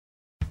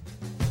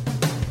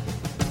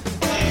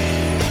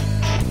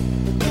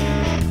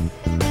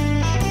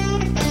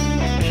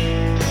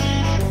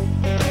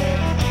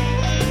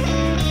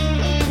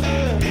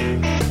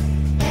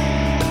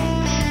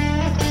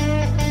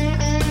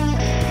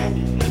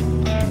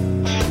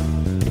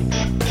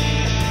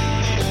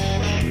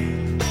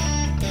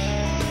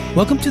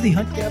Welcome to the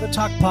Hunt Gather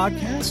Talk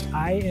podcast.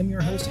 I am your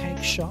host,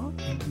 Hank Shaw,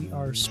 and we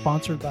are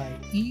sponsored by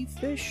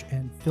eFish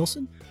and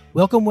Filson.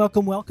 Welcome,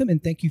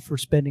 and thank you for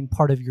spending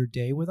part of your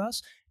day with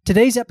us.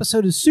 Today's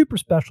episode is super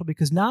special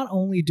because not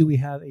only do we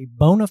have a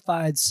bona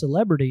fide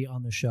celebrity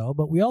on the show,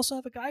 but we also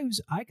have a guy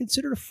who's I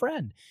consider a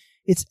friend.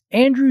 It's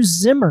Andrew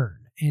Zimmern,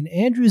 and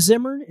Andrew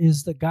Zimmern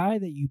is the guy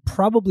that you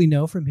probably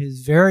know from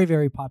his very,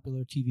 very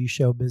popular TV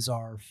show,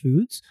 Bizarre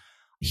Foods.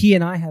 He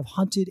and I have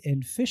hunted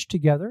and fished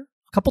together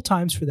a couple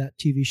times for that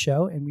TV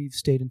show, and we've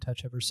stayed in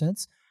touch ever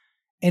since.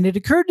 And it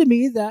occurred to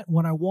me that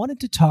when I wanted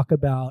to talk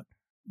about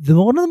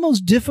one of the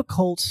most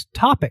difficult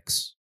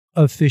topics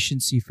of fish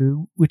and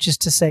seafood, which is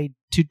to say,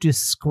 to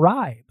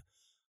describe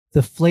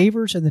the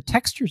flavors and the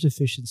textures of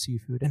fish and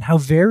seafood and how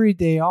varied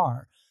they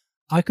are,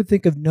 I could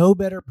think of no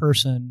better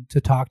person to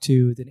talk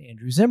to than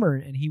Andrew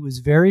Zimmern. And he was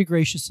very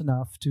gracious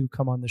enough to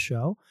come on the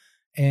show.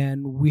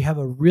 And we have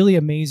a really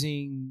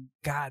amazing,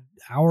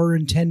 hour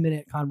and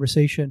 10-minute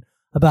conversation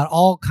about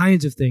all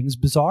kinds of things,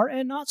 bizarre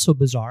and not so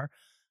bizarre.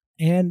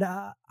 And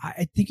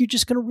I think you're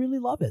just going to really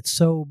love it.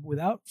 So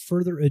without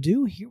further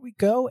ado, here we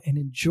go and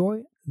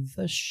enjoy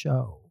the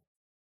show.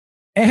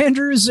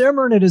 Andrew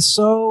Zimmern, it is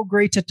so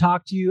great to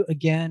talk to you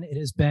again. It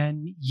has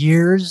been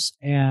years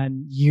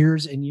and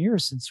years and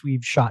years since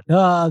we've shot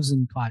doves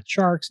and caught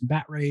sharks and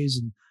bat rays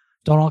and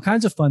done all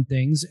kinds of fun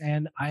things.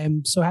 And I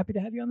am so happy to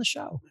have you on the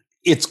show.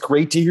 It's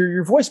great to hear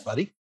your voice,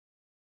 buddy.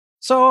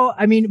 So,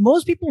 I mean,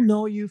 most people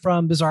know you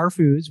from Bizarre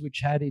Foods,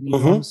 which had an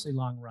enormously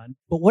long run.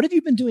 But what have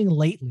you been doing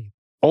lately?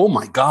 Oh,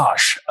 my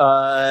gosh.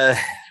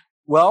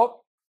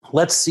 Well,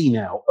 let's see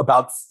now.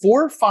 About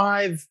 4 or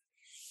 5,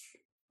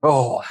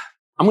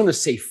 I'm going to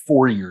say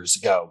 4 years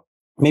ago,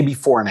 maybe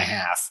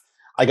 4.5,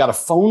 I got a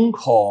phone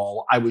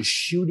call. I was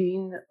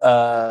shooting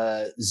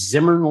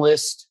Zimmern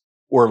List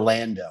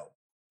Orlando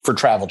for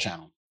Travel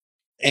Channel.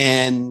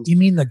 And you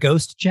mean the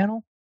Ghost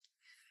Channel?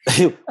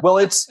 Well,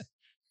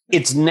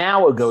 it's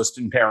now a ghost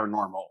and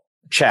paranormal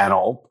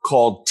channel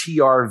called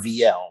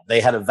TRVL. They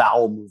had a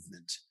vowel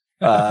movement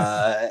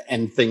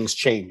and things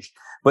changed.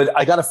 But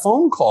I got a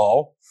phone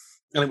call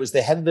and it was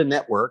the head of the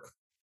network.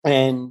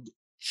 And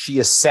she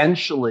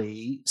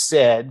essentially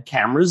said,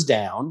 cameras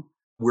down.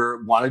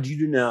 Wanted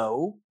you to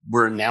know,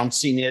 we're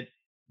announcing it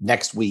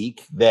next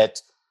week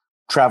that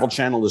Travel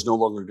Channel is no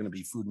longer going to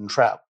be food and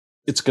travel.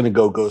 It's going to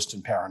go ghost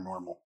and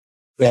paranormal.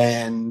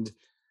 And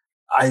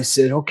I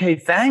said, okay,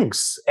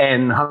 thanks,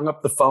 and hung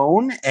up the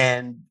phone.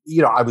 And,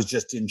 I was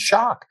just in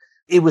shock.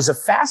 It was a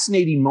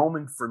fascinating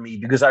moment for me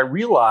because I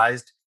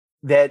realized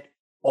that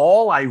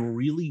all I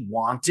really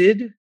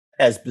wanted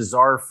as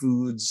Bizarre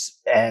Foods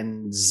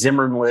and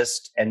Zimmern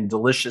List and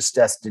Delicious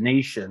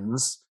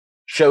Destinations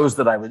shows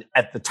that I would,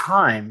 at the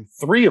time,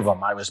 3 of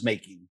them I was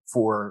making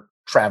for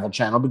Travel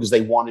Channel because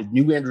they wanted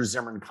new Andrew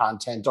Zimmern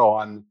content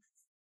on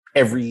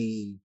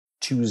every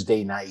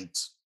Tuesday night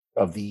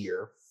of the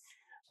year.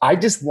 I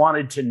just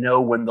wanted to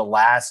know when the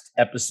last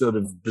episode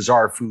of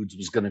Bizarre Foods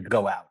was going to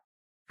go out.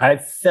 I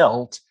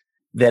felt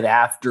that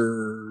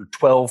after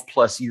 12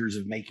 plus years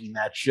of making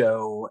that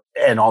show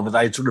and all that,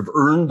 I had sort of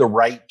earned the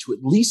right to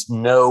at least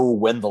know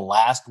when the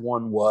last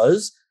one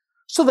was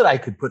so that I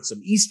could put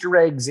some Easter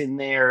eggs in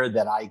there,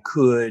 that I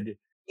could,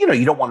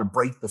 you don't want to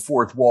break the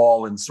fourth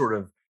wall and sort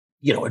of,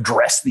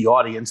 address the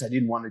audience. I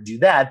didn't want to do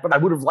that, but I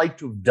would have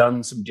liked to have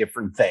done some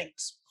different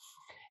things.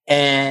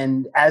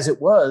 And as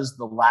it was,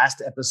 the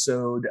last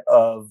episode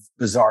of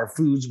Bizarre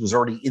Foods was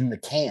already in the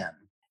can.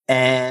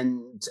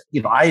 And,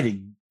 I had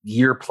a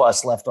year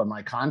plus left on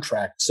my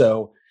contract.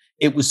 So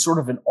it was sort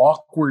of an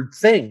awkward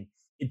thing.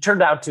 It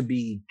turned out to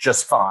be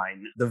just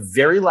fine. The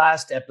very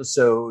last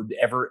episode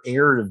ever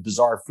aired of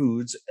Bizarre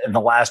Foods, and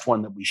the last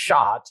one that we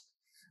shot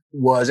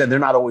was, and they're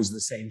not always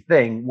the same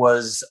thing,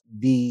 was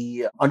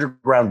the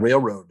Underground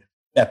Railroad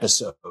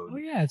episode. Oh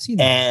yeah, I've seen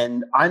that.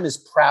 And I'm as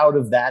proud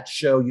of that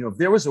show. If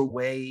there was a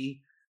way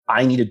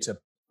I needed to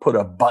put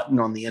a button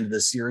on the end of the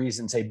series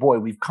and say, boy,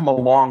 we've come a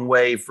long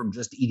way from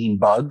just eating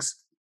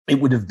bugs, it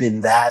would have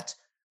been that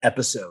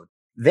episode.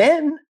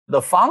 Then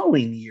the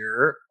following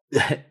year,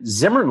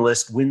 Zimmern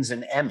List wins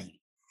an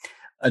Emmy.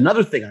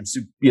 Another thing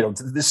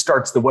this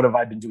starts the what have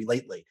I been doing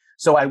lately.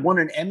 So I won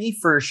an Emmy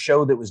for a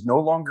show that was no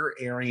longer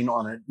airing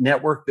on a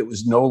network that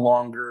was no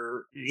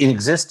longer in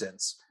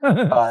existence.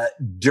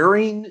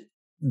 During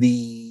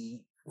the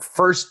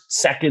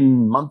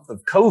second month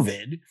of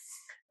COVID,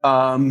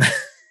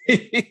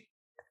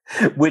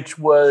 which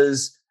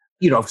was,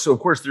 so of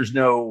course there's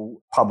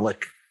no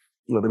public,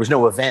 there was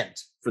no event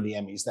for the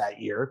Emmys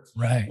that year.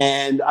 Right.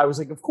 And I was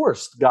like, of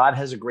course, God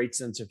has a great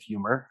sense of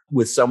humor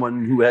with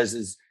someone who has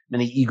as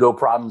many ego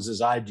problems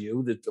as I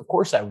do, that of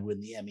course I would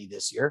win the Emmy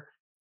this year.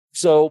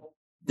 So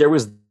there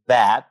was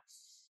that.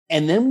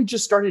 And then we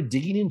just started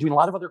digging in, doing a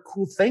lot of other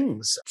cool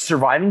things.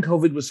 Surviving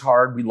COVID was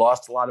hard. We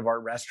lost a lot of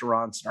our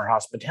restaurants and our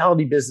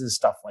hospitality business,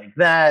 stuff like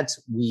that.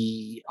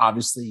 We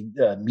obviously,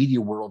 the media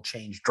world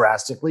changed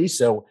drastically.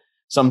 So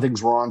some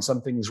things were on,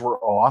 some things were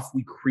off.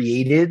 We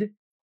created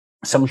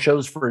some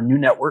shows for a new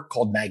network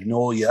called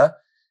Magnolia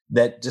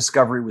that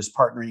Discovery was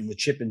partnering with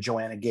Chip and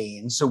Joanna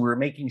Gaines. So we were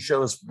making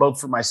shows both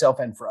for myself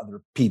and for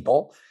other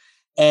people.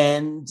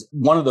 And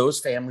one of those,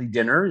 Family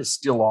Dinner, is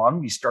still on.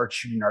 We start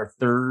shooting our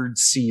third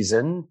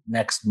season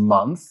next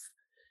month.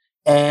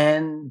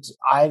 And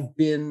I've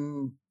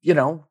been,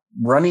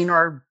 running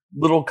our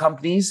little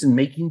companies and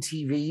making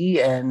TV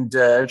and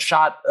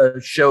shot a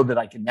show that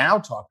I can now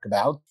talk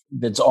about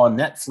that's on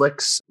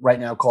Netflix right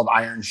now called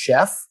Iron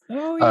Chef.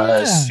 Oh,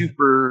 yeah.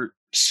 Super,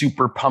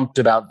 super pumped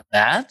about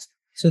that.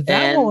 So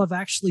that will have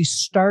actually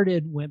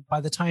started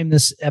by the time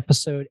this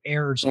episode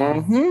airs.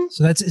 Mm-hmm.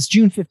 So it's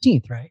June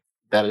 15th, right?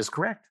 That is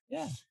correct.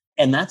 Yeah.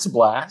 And that's a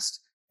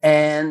blast.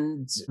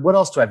 And what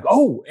else do I have?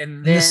 Oh,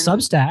 and then the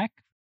Substack,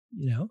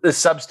 The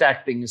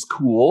Substack thing is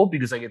cool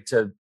because I get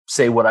to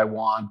say what I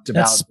want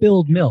about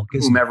spilled milk,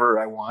 whomever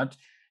I want.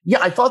 Yeah,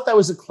 I thought that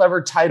was a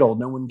clever title.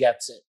 No one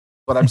gets it,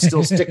 but I'm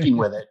still sticking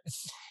with it.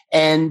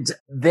 And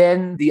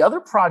then the other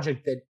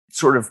project that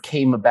sort of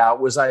came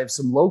about was I have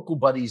some local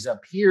buddies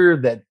up here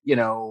that,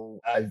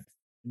 I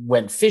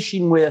went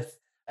fishing with,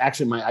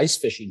 actually my ice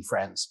fishing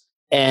friends.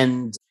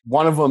 And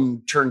one of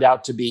them turned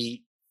out to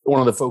be one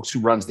of the folks who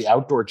runs the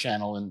Outdoor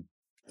Channel. And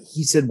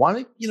he said, why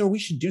don't, we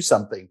should do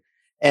something.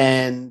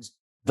 And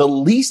the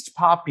least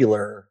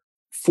popular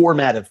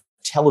format of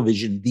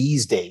television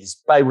these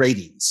days by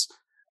ratings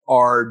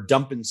are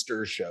dump and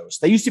stir shows.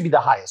 They used to be the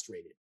highest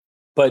rated,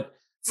 but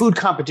food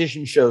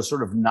competition shows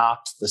sort of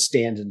knocked the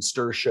stand and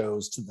stir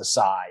shows to the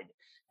side.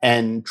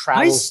 And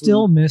travel. I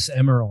still miss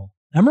Emerald.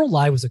 Emerald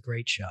Live was a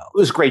great show. It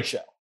was a great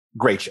show.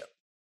 Great show.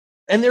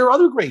 And there are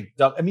other great,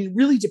 it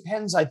really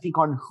depends, I think,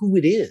 on who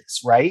it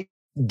is, right?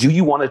 Do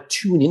you want to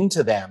tune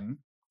into them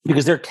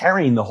because they're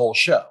carrying the whole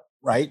show,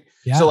 right?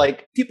 Yeah. So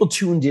people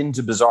tuned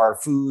into Bizarre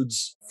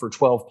Foods for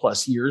 12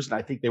 plus years, and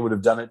I think they would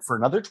have done it for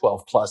another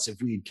 12 plus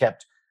if we had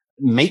kept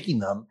making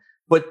them.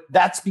 But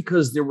that's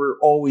because there were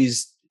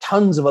always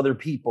tons of other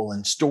people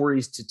and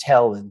stories to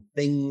tell and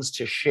things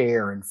to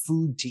share and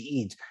food to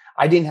eat.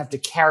 I didn't have to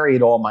carry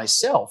it all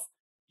myself.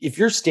 If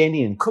you're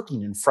standing and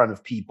cooking in front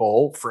of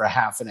people for a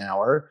half an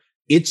hour,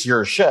 it's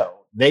your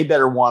show. They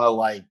better want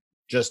to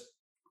just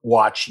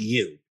watch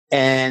you.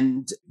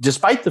 And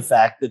despite the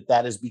fact that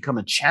that has become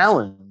a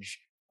challenge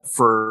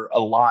for a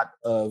lot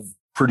of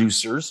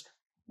producers,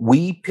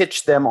 we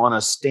pitched them on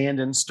a stand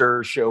and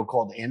stir show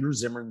called Andrew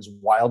Zimmern's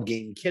Wild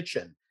Game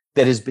Kitchen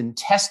that has been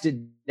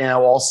tested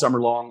now all summer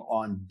long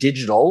on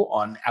digital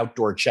on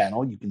Outdoor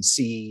Channel. You can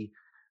see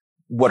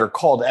what are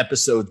called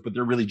episodes, but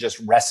they're really just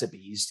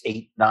recipes,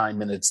 8-9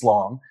 minutes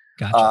long.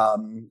 Gotcha.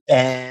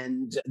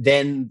 And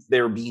then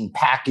they're being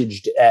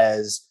packaged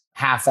as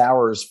half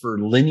hours for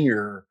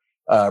linear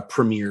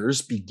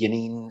premieres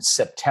beginning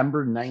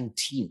September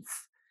 19th.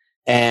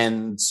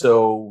 And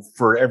so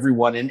for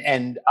everyone,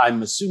 and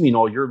I'm assuming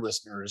all your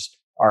listeners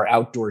are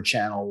Outdoor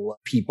Channel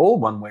people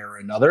one way or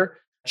another,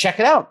 check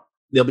it out.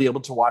 They'll be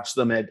able to watch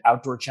them at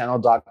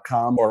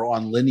outdoorchannel.com or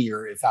on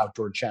linear if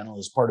Outdoor Channel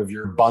is part of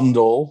your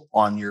bundle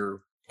on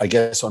your, I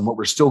guess, on what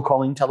we're still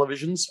calling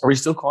televisions. Are we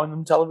still calling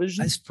them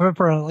televisions? For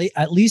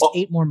at least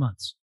 8 more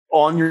months.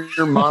 On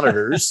your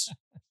monitors,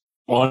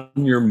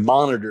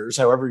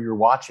 however you're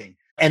watching.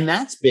 And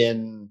that's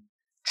been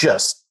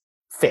just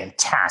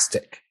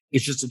fantastic.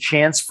 It's just a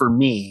chance for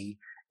me.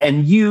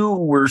 And you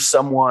were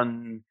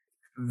someone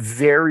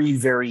very,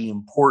 very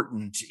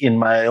important in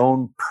my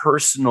own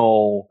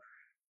personal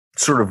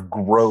sort of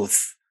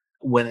growth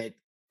when it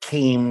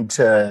came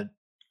to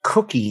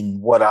cooking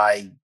what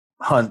I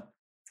hunt,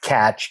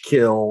 catch,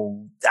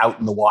 kill out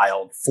in the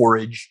wild,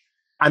 forage.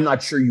 I'm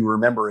not sure you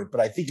remember it,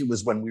 but I think it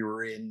was when we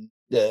were in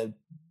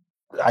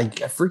I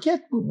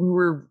forget, we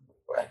were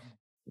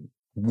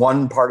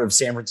one part of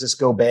San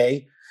Francisco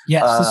Bay.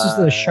 Yes, this is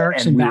the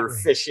sharks and we bat were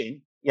rays.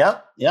 fishing.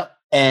 Yep.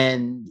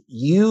 And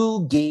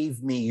you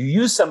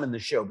used some in the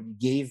show, but you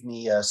gave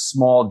me a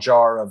small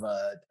jar of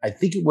I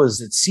think it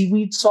was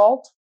seaweed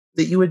salt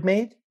that you had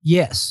made.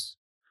 Yes,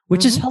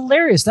 which is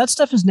hilarious. That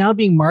stuff is now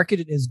being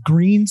marketed as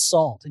green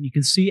salt, and you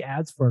can see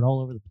ads for it all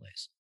over the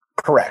place.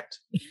 Correct.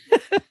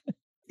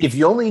 If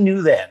you only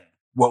knew then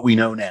what we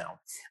know now.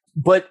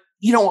 But,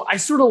 I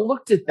sort of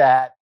looked at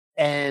that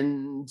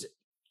and,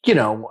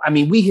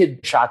 we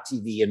had shot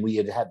TV and we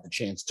had had the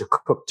chance to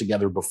cook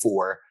together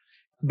before,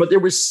 but there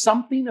was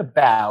something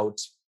about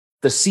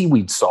the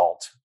seaweed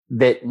salt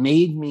that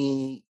made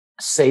me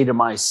say to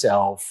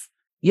myself,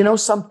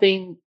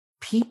 something,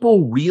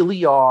 people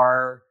really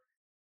are,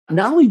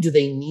 not only do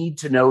they need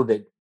to know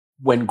that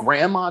when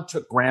grandma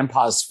took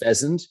grandpa's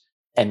pheasant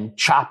and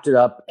chopped it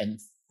up and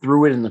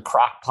threw it in the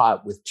crock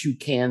pot with 2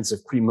 cans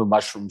of cream of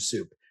mushroom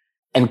soup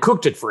and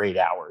cooked it for 8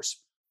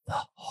 hours.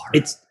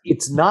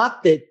 It's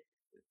not that,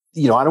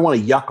 I don't want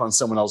to yuck on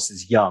someone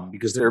else's yum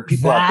because there are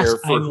people out there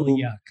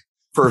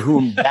for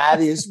whom that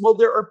is, well,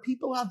 there are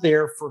people out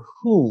there for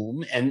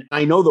whom, and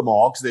I know them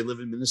all because they live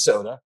in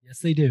Minnesota. Yes,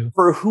 they do.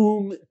 For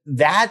whom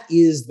that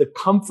is the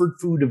comfort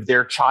food of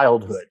their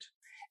childhood.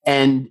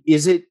 And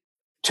is it,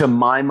 to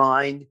my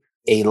mind,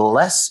 a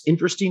less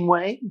interesting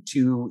way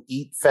to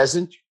eat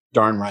pheasant?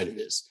 Darn right it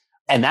is.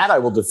 And that I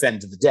will defend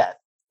to the death.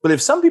 But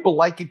if some people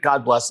like it,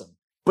 God bless them.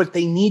 but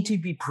they need to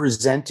be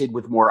presented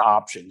with more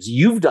options.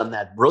 You've done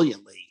that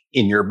brilliantly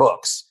in your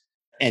books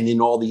and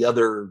in all the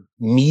other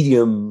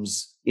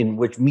mediums in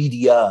which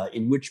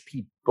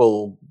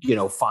people,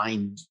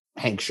 find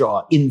Hank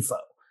Shaw info.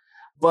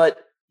 But,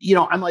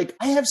 I'm like,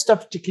 I have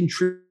stuff to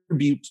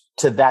contribute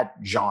to that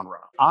genre.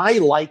 I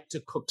like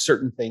to cook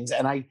certain things,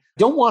 and I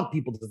don't want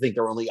people to think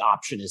their only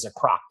option is a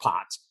crock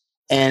pot.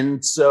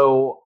 And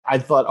so I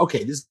thought,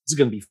 okay, this is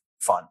going to be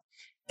fun.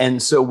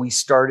 And so we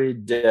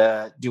started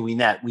doing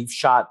that. We've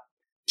shot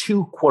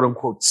 2 quote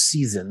unquote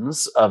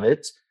seasons of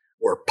it,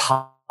 or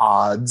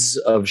pods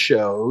of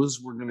shows.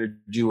 We're going to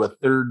do a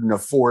 3rd and a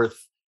 4th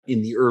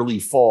in the early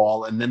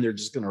fall. And then they're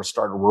just going to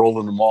start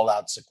rolling them all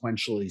out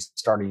sequentially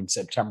starting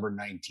September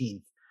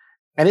 19th.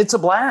 And it's a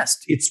blast.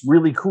 It's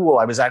really cool.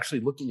 I was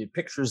actually looking at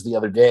pictures the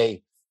other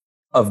day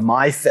of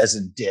my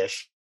pheasant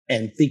dish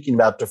and thinking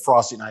about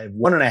defrosting. I have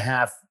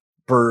 1.5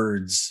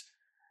 birds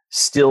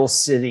still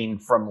sitting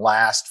from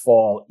last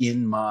fall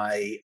in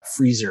my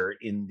freezer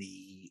in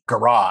the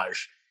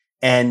garage.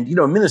 And,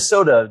 in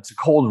Minnesota, it's a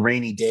cold,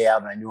 rainy day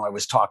out. And I knew I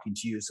was talking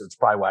to you, so it's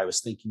probably why I was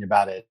thinking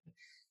about it.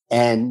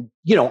 And,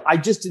 I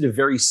just did a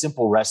very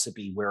simple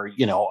recipe where,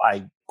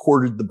 I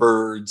quartered the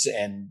birds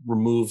and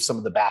removed some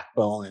of the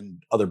backbone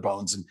and other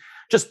bones and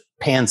just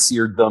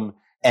pan-seared them,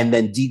 and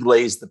then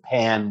deglazed the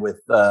pan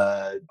with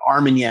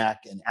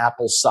Armagnac and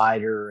apple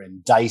cider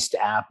and diced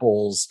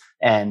apples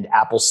and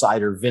apple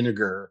cider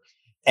vinegar,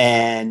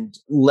 and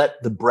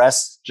let the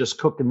breasts just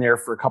cook in there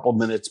for a couple of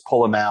minutes,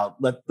 pull them out,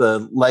 let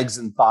the legs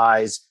and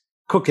thighs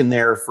cook in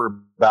there for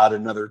about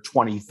another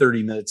 20,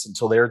 30 minutes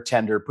until they're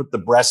tender, put the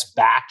breasts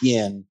back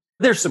in.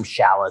 There's some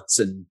shallots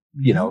and,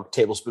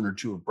 tablespoon or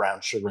 2 of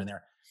brown sugar in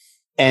there.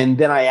 And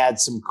then I add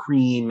some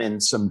cream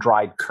and some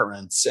dried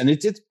currants. And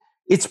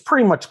it's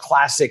pretty much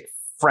classic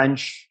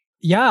French,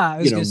 I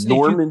was gonna say,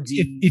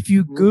 Normandy. If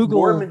you Google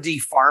Normandy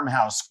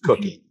farmhouse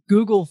cooking,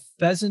 Google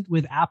pheasant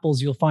with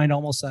apples, you'll find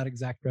almost that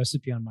exact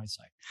recipe on my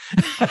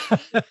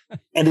site.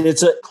 And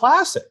it's a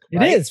classic.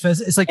 Right? It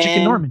is. It's like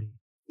chicken Normandy.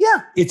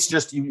 Yeah, it's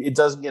just, it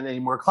doesn't get any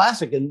more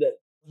classic. And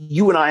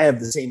you and I have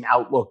the same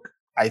outlook,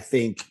 I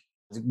think.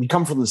 We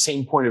come from the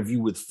same point of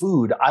view with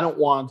food. I don't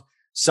want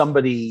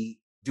somebody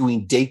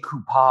doing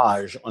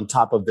decoupage on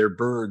top of their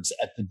birds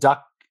at the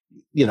duck,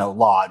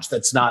 lodge.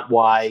 That's not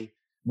why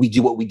we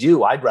do what we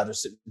do. I'd rather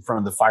sit in front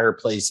of the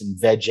fireplace and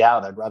veg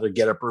out. I'd rather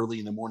get up early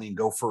in the morning and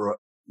go for a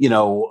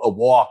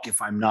walk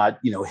if I'm not,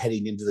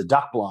 heading into the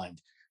duck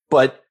blind.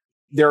 But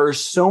there are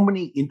so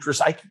many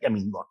interests. I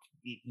mean, look,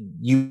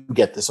 you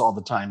get this all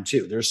the time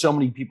too. There's so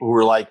many people who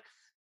are like,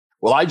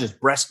 well, I just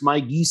breast my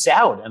geese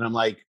out. And I'm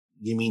like,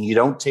 you mean you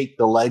don't take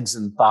the legs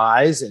and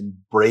thighs and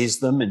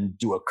braise them and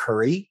do a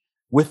curry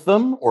with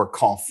them, or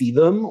confit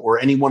them, or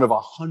any one of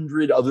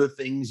 100 other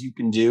things you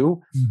can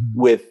do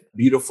with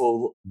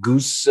beautiful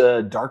goose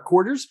dark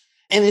quarters?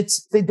 And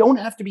they don't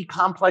have to be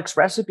complex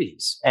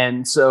recipes.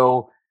 And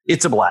so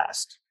it's a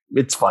blast.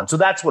 It's fun. So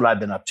that's what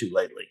I've been up to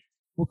lately.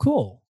 Well,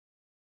 cool.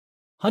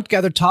 Hunt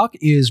Gather Talk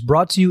is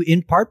brought to you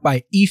in part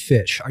by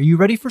eFish. Are you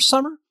ready for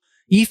summer?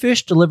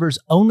 eFish delivers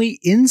only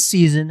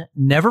in-season,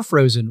 never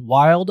frozen,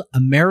 wild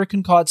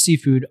American caught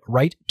seafood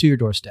right to your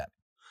doorstep.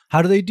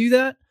 How do they do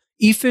that?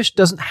 eFish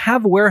doesn't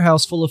have a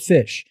warehouse full of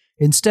fish.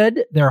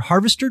 Instead, their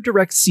Harvester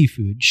Direct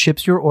seafood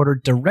ships your order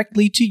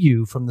directly to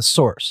you from the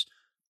source.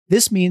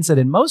 This means that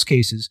in most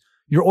cases,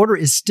 your order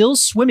is still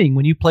swimming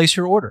when you place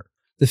your order.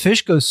 The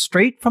fish goes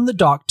straight from the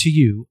dock to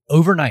you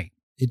overnight.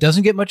 It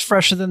doesn't get much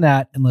fresher than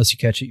that unless you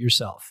catch it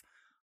yourself.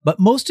 But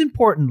most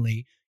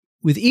importantly,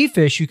 with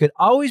eFish, you can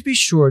always be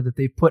sure that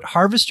they've put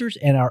harvesters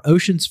and our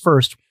oceans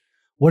first.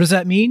 What does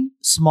that mean?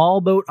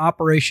 Small boat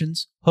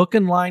operations, hook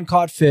and line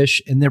caught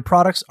fish, and their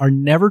products are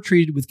never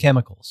treated with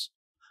chemicals.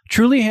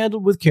 Truly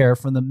handled with care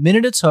from the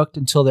minute it's hooked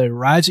until it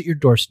arrives at your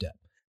doorstep.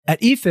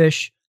 At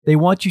eFish, they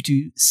want you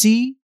to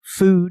see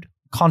food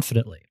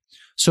confidently.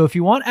 So if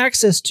you want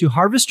access to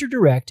Harvester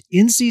Direct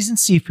in-season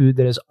seafood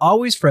that is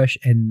always fresh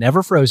and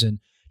never frozen,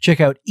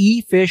 check out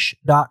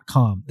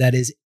efish.com. That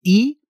is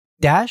e-fish.com.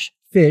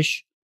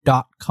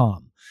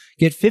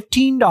 Get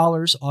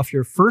 $15 off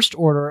your first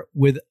order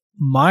with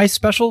my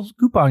special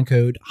coupon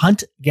code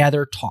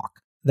HuntGatherTalk.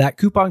 That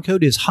coupon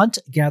code is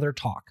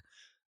HuntGatherTalk.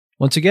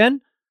 Once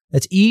again,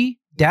 that's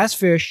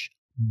e-fish.com.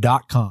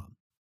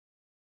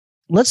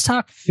 Let's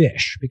talk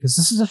fish, because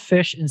this is a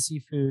fish and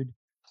seafood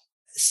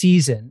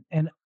season.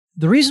 And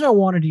the reason I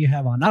wanted you to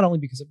have on, not only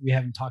because we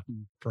haven't talked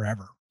in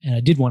forever, and I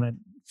did want to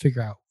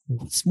figure out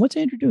what's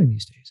Andrew doing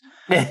these days,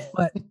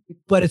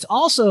 but it's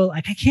also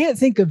like I can't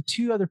think of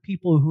 2 other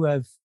people who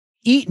have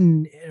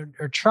eaten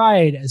or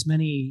tried as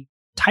many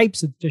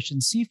types of fish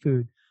and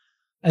seafood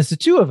as the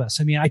 2 of us.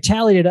 I mean, I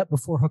tallied it up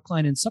before Hook,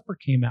 Line, and Supper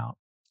came out,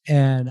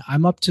 and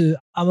I'm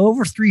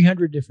over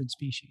 300 different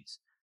species.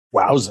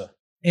 Wowza.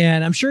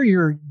 And I'm sure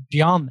you're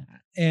beyond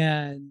that.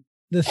 And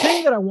the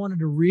thing that I wanted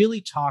to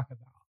really talk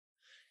about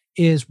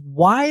is,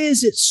 why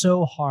is it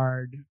so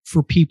hard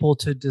for people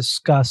to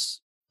discuss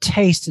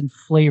taste and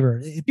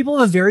flavor? People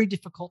have a very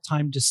difficult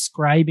time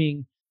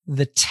describing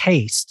the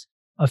taste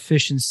of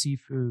fish and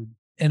seafood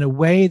in a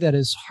way that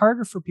is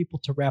harder for people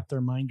to wrap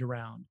their mind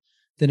around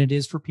than it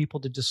is for people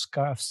to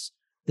discuss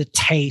the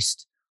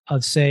taste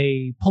of,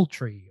 say,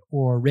 poultry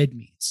or red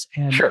meats.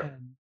 And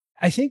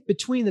I think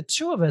between the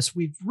two of us,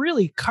 we've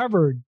really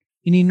covered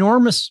an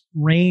enormous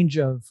range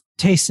of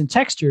tastes and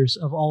textures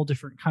of all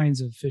different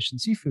kinds of fish and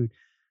seafood.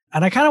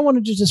 And I kind of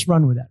wanted to just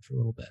run with that for a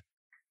little bit.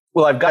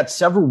 Well, I've got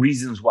several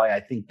reasons why I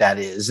think that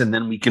is, and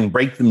then we can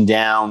break them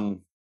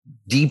down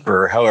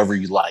deeper however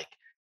you like.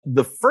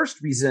 The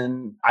first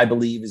reason I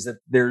believe is that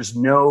there's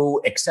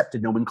no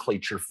accepted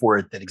nomenclature for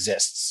it that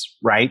exists,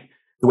 right?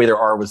 The way there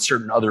are with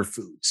certain other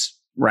foods,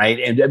 right?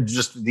 And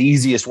just the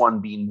easiest one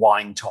being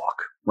wine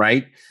talk,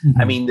 right?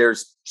 Mm-hmm. I mean,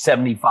 there's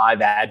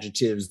 75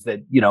 adjectives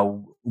that,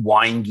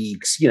 wine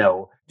geeks,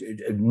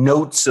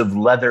 notes of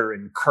leather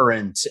and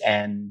currant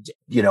and,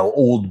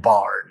 old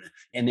barn.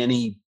 And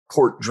any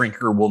port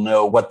drinker will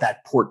know what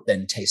that port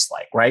then tastes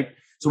like, right?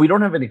 So we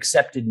don't have an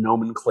accepted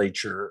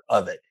nomenclature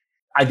of it.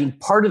 I think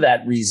part of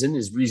that reason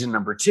is reason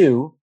number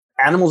two.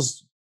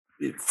 Animals,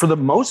 for the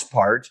most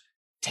part,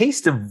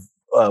 taste of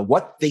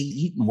what they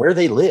eat and where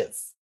they live.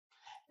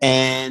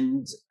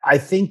 And I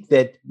think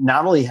that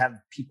not only have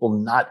people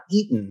not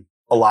eaten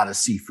a lot of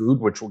seafood,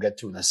 which we'll get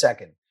to in a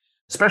second,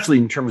 especially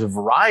in terms of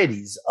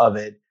varieties of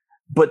it,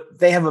 but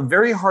they have a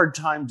very hard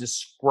time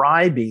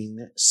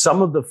describing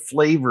some of the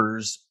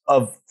flavors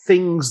of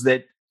things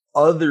that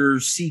other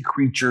sea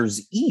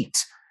creatures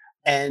eat.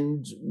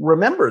 And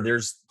remember,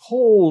 there's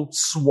whole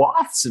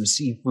swaths of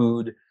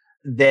seafood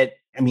that,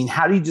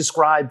 how do you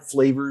describe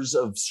flavors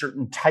of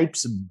certain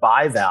types of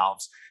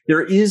bivalves?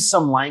 There is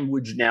some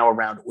language now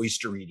around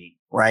oyster eating,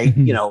 right?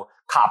 Mm-hmm.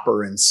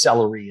 Copper and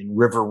celery and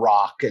river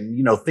rock and,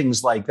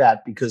 things like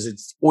that, because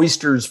it's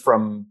oysters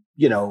from,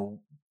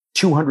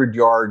 200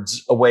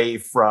 yards away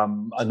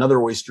from another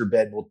oyster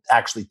bed will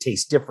actually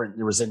taste different.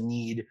 There was a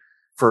need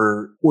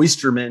for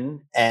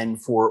oystermen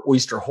and for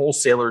oyster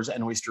wholesalers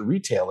and oyster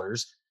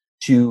retailers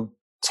to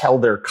tell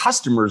their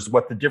customers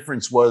what the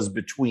difference was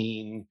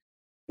between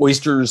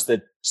oysters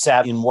that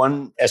sat in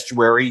one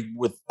estuary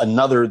with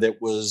another that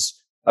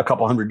was a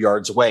couple hundred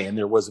yards away. And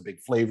there was a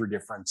big flavor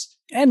difference.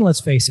 And let's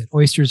face it,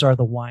 oysters are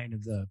the wine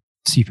of the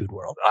seafood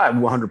world.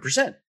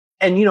 100%.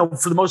 And,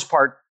 for the most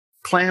part,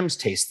 clams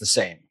taste the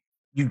same.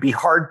 You'd be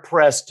hard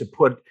pressed to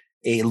put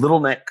a little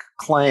neck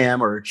clam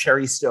or a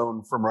cherry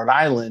stone from Rhode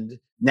Island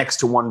next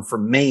to one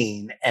from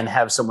Maine and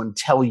have someone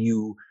tell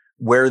you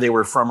where they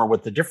were from or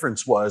what the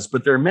difference was.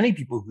 But there are many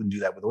people who can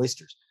do that with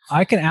oysters.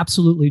 I can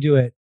absolutely do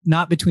it,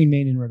 not between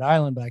Maine and Rhode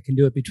Island, but I can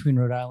do it between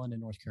Rhode Island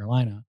and North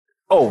Carolina.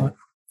 Oh,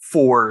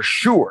 for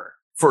sure.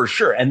 For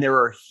sure. And there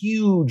are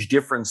huge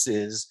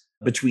differences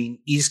between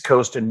East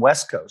Coast and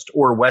West Coast,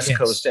 or West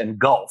Coast and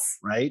Gulf,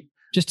 right?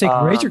 Just take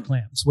razor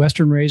clams,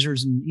 Western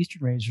razors and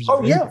Eastern razors.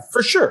 Oh, yeah,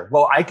 for sure.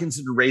 Well, I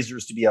consider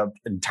razors to be an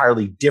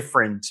entirely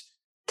different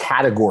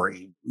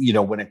category,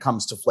 when it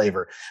comes to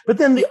flavor. But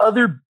then the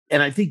other,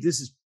 and I think this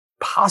is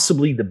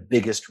possibly the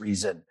biggest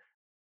reason,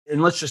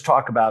 and let's just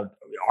talk about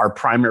our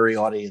primary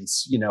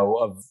audience,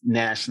 of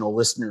national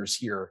listeners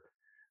here.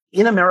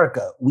 In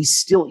America, we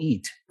still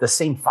eat the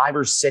same 5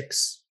 or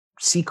 6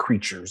 sea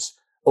creatures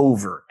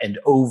over and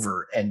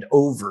over and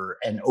over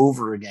and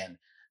over again.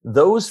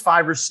 Those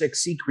 5 or 6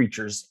 sea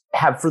creatures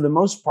have, for the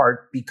most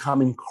part,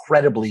 become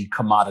incredibly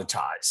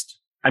commoditized.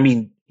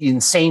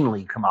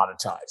 Insanely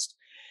commoditized.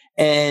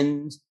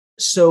 And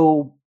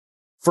so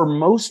for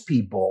most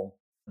people,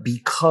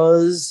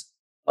 because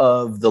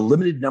of the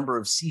limited number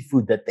of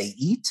seafood that they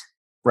eat,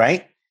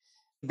 right?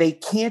 They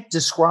can't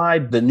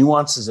describe the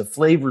nuances of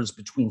flavors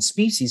between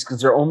species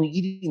because they're only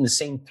eating the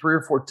same 3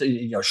 or 4,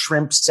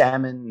 shrimp,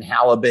 salmon,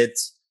 halibut,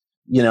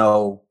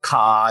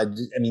 cod.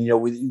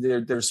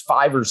 There's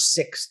 5 or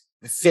 6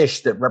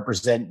 fish that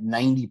represent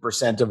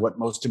 90% of what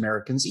most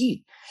Americans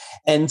eat.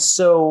 And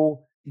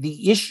so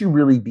the issue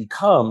really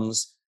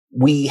becomes,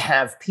 we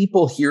have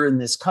people here in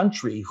this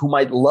country who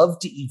might love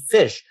to eat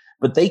fish,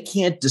 but they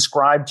can't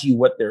describe to you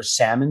what their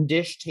salmon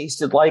dish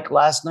tasted like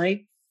last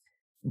night.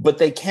 But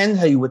they can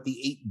tell you what the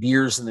 8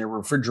 beers in their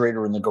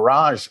refrigerator in the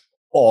garage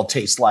all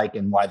taste like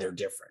and why they're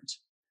different.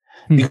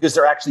 Because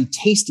they're actually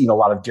tasting a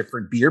lot of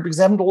different beer because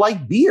they happen to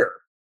like beer,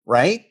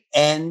 right?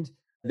 And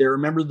they're a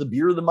member of the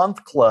Beer of the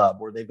Month Club,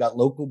 where they've got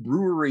local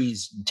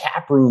breweries and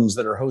tap rooms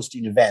that are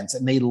hosting events,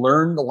 and they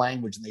learn the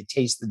language and they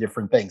taste the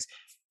different things.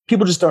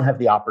 People just don't have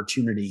the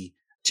opportunity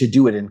to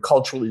do it. And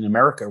culturally in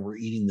America, we're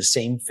eating the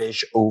same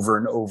fish over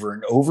and over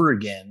and over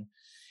again.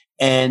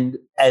 And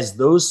as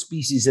those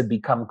species have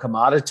become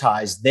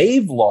commoditized,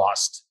 they've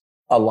lost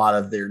a lot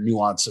of their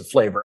nuance of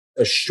flavor.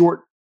 A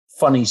short,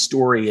 funny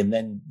story, and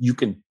then you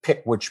can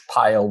pick which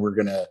pile we're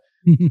going to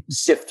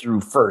sift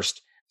through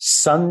first.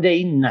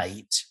 Sunday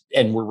night,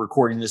 and we're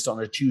recording this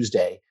on a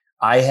Tuesday,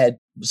 I had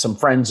some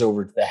friends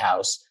over to the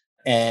house,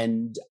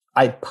 and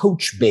I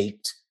poach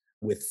baked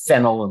with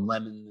fennel and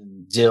lemon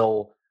and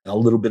dill and a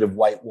little bit of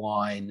white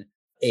wine,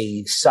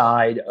 a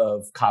side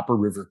of Copper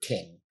River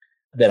King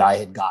that I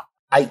had got.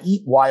 I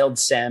eat wild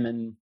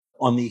salmon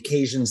on the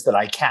occasions that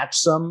I catch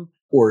some,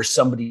 or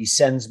somebody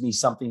sends me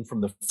something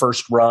from the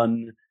first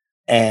run,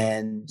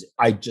 And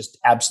I just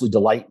absolutely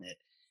delight in it.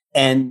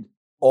 And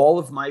all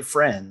of my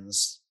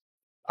friends,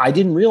 I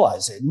didn't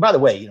realize it. And by the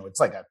way, it's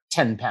like a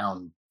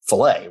 10-pound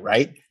fillet,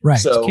 right? Right.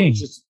 So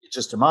it's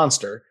just a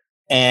monster.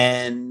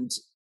 And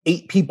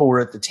 8 people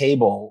were at the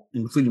table,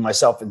 including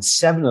myself, and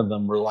 7 of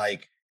them were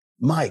like,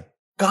 my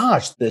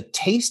gosh, the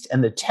taste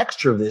and the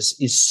texture of this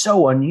is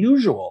so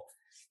unusual.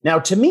 Now,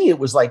 to me, it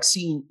was like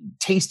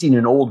tasting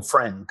an old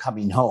friend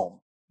coming home.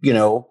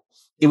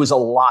 It was a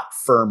lot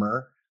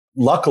firmer.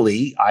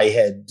 Luckily,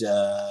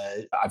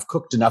 I've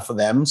cooked enough of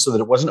them so that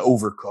it wasn't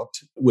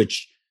overcooked,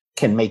 which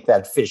can make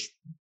that fish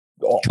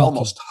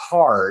almost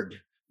hard,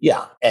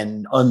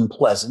 and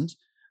unpleasant.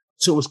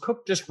 So it was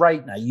cooked just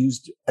right. And I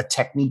used a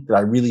technique that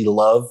I really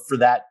love for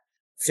that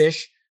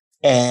fish.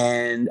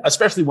 And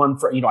especially one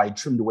for, I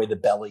trimmed away the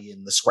belly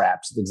and the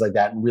scraps and things like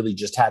that, and really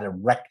just had a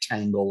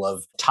rectangle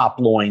of top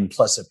loin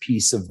plus a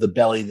piece of the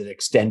belly that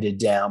extended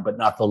down, but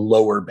not the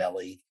lower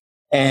belly.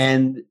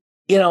 And,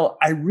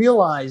 I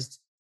realized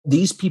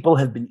these people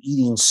have been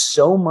eating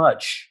so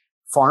much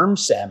farm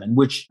salmon,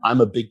 which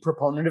I'm a big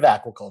proponent of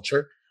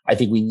aquaculture. I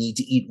think we need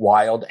to eat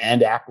wild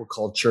and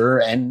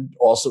aquaculture, and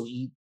also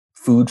eat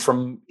food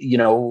from,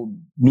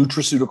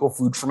 nutraceutical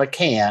food from a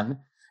can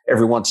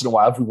every once in a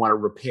while if we want to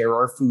repair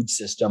our food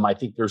system. I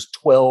think there's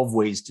 12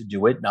 ways to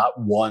do it, not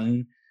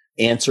one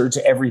answer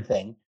to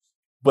everything.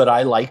 But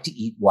I like to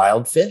eat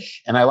wild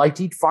fish and I like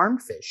to eat farm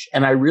fish.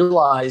 And I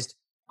realized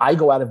I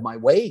go out of my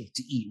way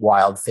to eat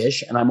wild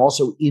fish. And I'm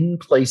also in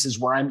places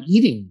where I'm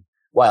eating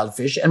wild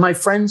fish and my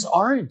friends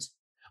aren't,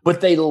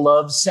 but they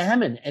love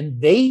salmon,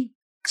 and they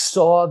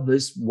saw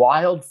this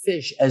wild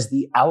fish as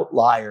the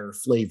outlier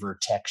flavor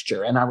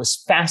texture. And I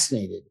was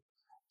fascinated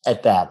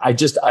at that.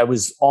 I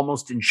was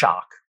almost in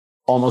shock.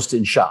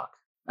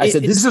 I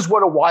said, this is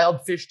what a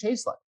wild fish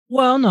tastes like.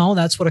 Well, no,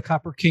 that's what a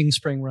Copper King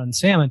spring run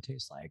salmon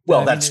tastes like.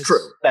 Well, that's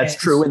true. That's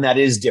true. And that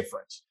is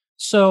different.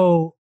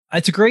 So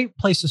it's a great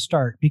place to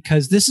start,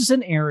 because this is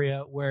an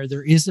area where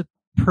there is a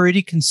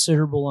pretty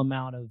considerable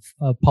amount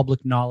of public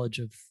knowledge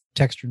of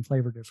texture and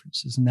flavor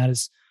differences. And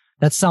that's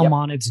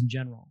salmonids in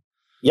general.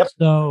 Yep.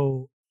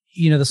 So,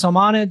 the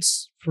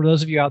salmonids, for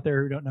those of you out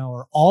there who don't know,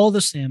 are all of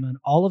the salmon,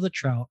 all of the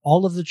trout,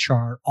 all of the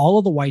char, all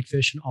of the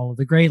whitefish, and all of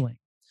the grayling.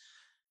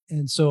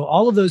 And so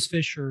all of those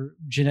fish are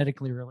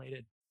genetically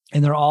related,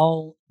 and they're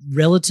all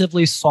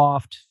relatively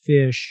soft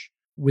fish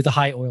with a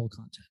high oil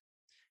content.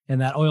 And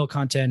that oil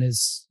content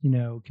is,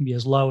 can be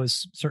as low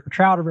as certain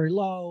trout are very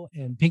low,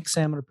 and pink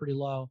salmon are pretty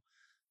low,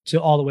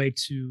 to all the way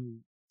to,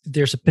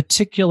 there's a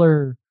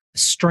particular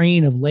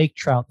strain of lake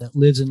trout that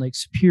lives in Lake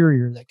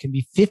Superior that can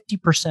be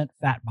 50%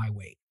 fat by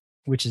weight,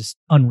 which is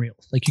unreal.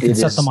 Like, you can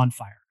set them on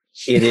fire.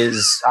 It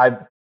is.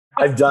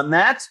 I've done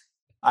that.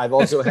 I've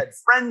also had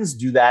friends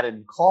do that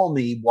and call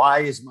me, why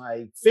is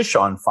my fish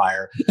on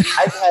fire?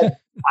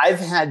 I've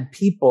had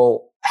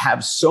people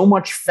have so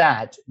much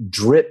fat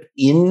drip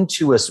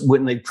into us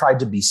when they tried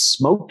to be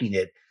smoking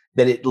it,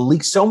 that it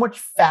leaked. So much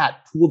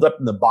fat pooled up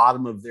in the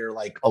bottom of their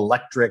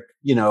electric,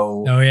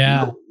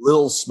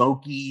 little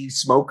smoky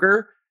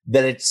smoker,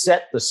 that it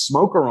set the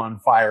smoker on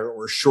fire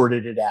or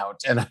shorted it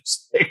out. And I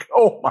was like,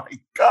 oh my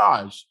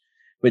gosh.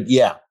 But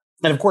yeah.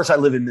 And of course I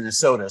live in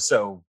Minnesota,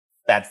 so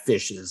that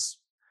fish is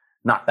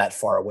not that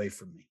far away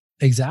from me.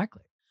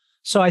 Exactly.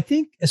 So I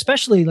think,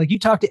 especially like, you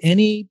talk to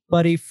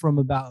anybody from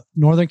about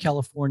Northern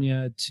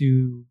California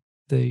to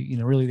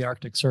the, really the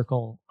Arctic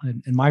Circle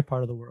in my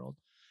part of the world,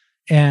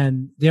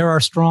 and there are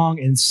strong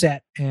and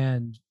set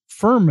and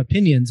firm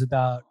opinions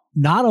about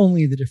not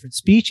only the different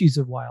species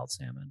of wild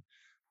salmon,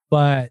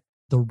 but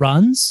the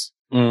runs.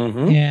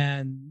 Mm-hmm.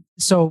 And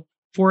so,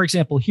 for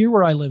example, here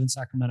where I live in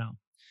Sacramento,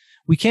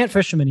 we can't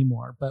fish them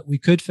anymore, but we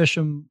could fish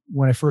them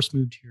when I first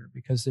moved here,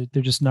 because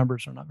they're just,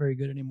 numbers are not very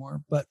good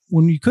anymore. But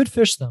when you could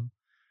fish them,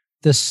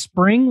 the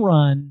spring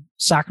run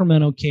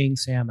Sacramento King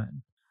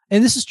salmon,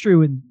 and this is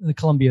true in the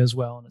Columbia as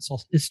well, and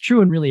it's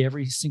true in really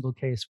every single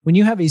case. When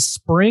you have a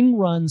spring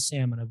run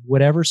salmon of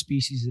whatever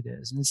species it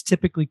is, and it's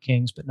typically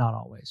kings, but not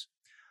always,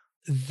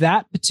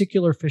 that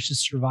particular fish's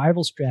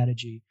survival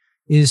strategy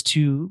is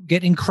to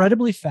get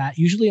incredibly fat,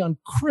 usually on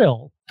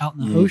krill out in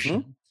the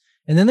ocean.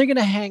 And then they're going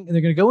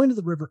to go into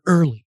the river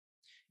early,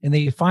 and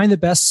they find the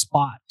best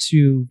spot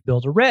to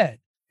build a red,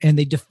 and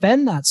they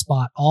defend that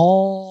spot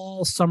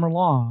all summer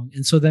long.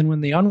 And so then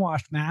when the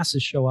unwashed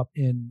masses show up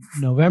in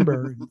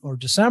November or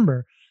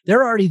December,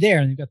 they're already there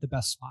and they've got the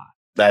best spot.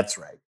 That's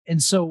right.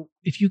 And so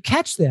if you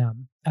catch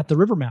them at the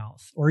river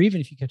mouth, or even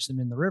if you catch them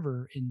in the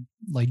river in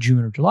like June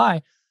or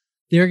July,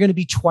 they're going to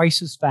be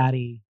twice as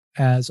fatty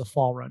as a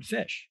fall run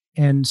fish.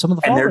 And some of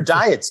the their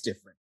diet's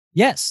different.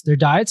 Yes, their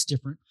diet's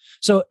different.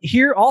 So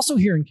here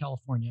in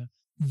California,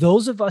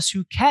 those of us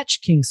who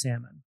catch king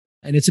salmon,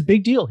 and it's a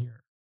big deal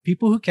here,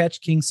 people who catch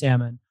king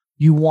salmon,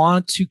 you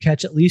want to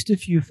catch at least a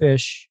few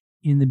fish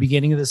in the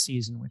beginning of the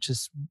season, which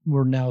is,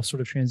 we're now sort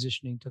of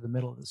transitioning to the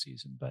middle of the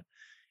season. But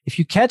if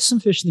you catch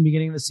some fish in the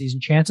beginning of the season,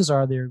 chances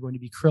are they're going to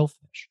be krill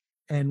fish.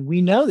 And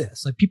we know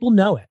this, like, people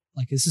know it.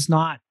 Like, this is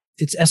not,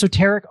 it's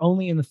esoteric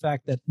only in the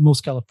fact that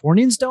most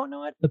Californians don't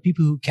know it, but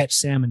people who catch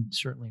salmon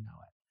certainly know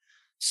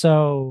it.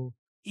 So,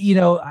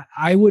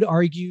 I would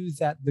argue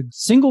that the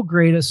single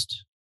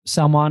greatest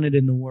salmonid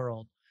in the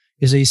world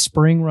is a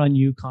spring run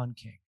Yukon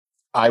King.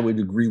 I would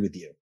agree with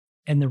you.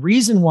 And the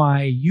reason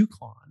why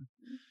Yukon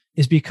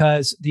is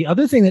because the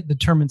other thing that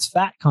determines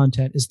fat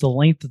content is the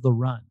length of the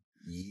run.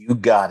 You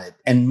got it.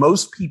 And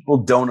most people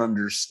don't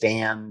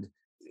understand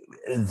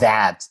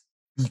that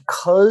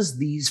because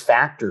these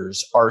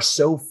factors are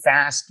so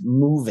fast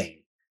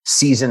moving,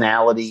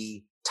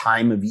 seasonality,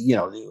 time of,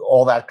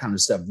 all that kind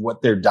of stuff,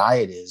 what their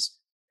diet is,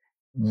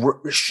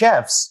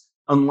 chefs,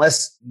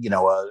 unless,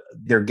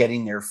 they're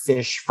getting their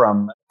fish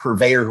from a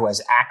purveyor who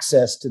has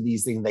access to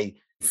these things, they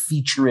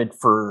feature it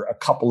for a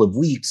couple of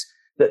weeks.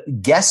 The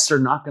guests are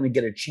not going to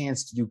get a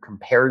chance to do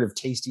comparative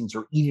tastings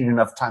or eat it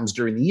enough times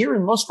during the year.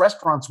 And most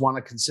restaurants want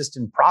a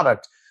consistent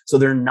product. So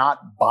they're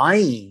not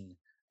buying,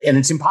 and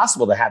it's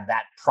impossible to have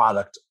that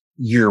product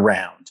year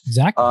round.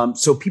 Exactly.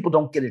 So people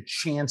don't get a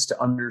chance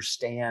to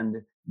understand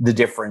the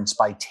difference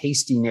by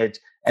tasting it.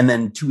 And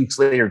then 2 weeks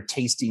later,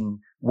 tasting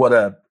what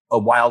a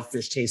wild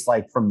fish tastes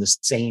like from the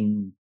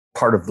same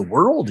part of the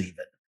world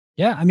even.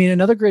 Yeah. I mean,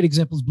 another great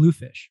example is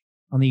bluefish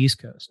on the East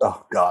Coast.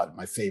 Oh God,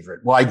 my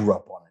favorite. Well, I grew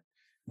up on it.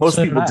 Most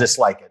people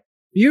dislike it. Are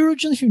you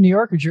originally from New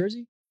York or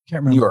Jersey?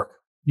 Can't remember. New York.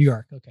 New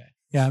York. Okay.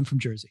 Yeah, I'm from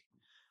Jersey.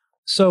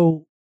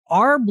 So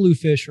our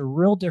bluefish are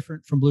real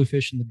different from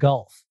bluefish in the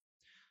Gulf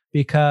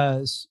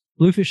because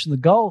bluefish in the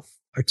Gulf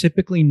are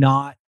typically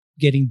not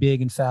getting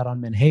big and fat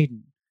on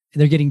menhaden. And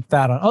they're getting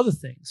fat on other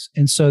things.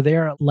 And so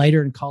they're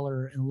lighter in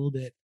color and a little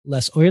bit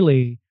less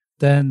oily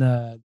than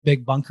the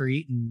big bunker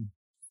eating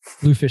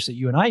bluefish that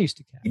you and I used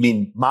to catch. You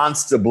mean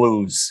monster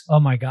blues? Oh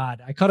my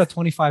God. I caught a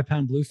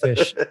 25-pound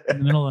bluefish in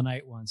the middle of the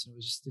night once.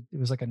 It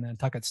was like a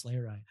Nantucket sleigh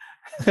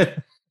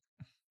ride.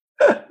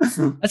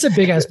 That's a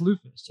big ass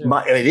bluefish too.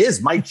 It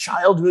is. My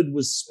childhood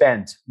was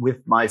spent with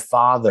my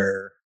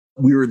father.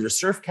 We were there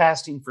surf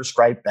casting for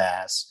striped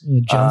bass.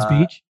 Jones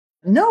Beach?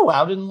 No,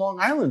 out in Long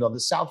Island on the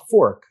South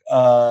Fork.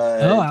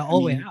 All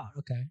the way out.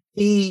 Okay.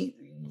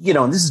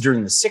 And this is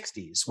during the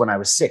 60s when I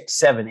was 6,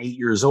 7, 8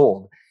 years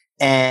old.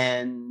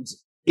 And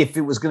if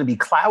it was going to be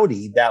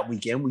cloudy that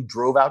weekend, we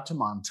drove out to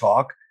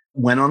Montauk,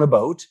 went on a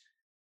boat,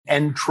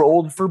 and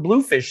trolled for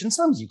bluefish. And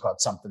sometimes you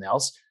caught something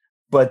else.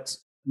 But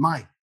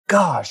my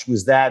gosh,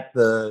 was that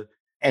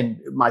and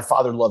my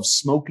father loved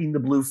smoking the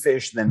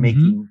bluefish, then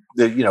making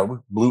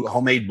the,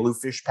 homemade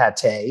bluefish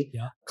pate,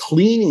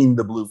 cleaning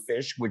the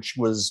bluefish, which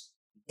was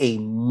a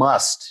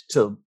must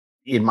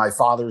in my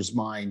father's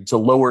mind, to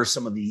lower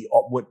some of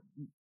what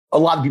a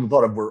lot of people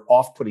thought of were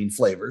off-putting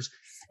flavors.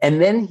 And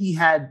then he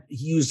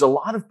used a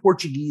lot of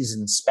Portuguese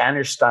and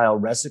Spanish style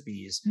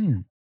recipes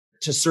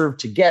to serve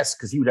to guests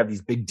because he would have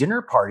these big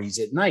dinner parties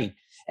at night.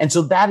 And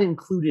so that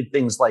included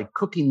things like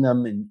cooking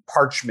them in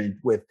parchment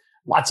with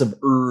lots of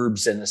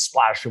herbs and a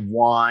splash of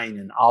wine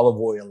and olive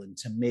oil and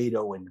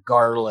tomato and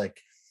garlic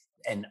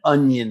and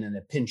onion and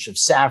a pinch of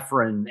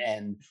saffron.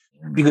 And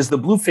because the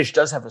bluefish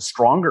does have a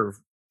stronger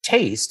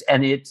taste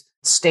and it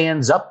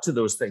stands up to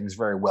those things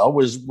very well,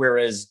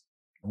 whereas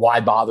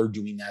why bother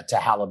doing that to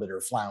halibut or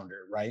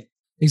flounder, right?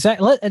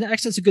 Exactly. And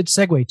actually, that's a good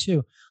segue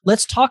too.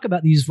 Let's talk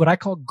about these, what I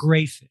call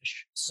gray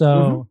fish.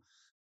 So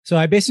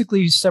I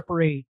basically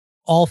separate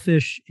all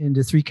fish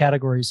into 3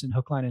 categories in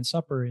hook, line, and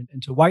supper,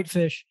 into white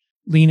fish,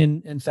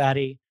 lean and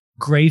fatty,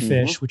 gray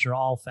fish, which are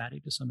all fatty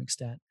to some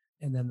extent,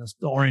 and then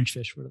the orange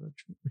fish,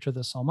 which are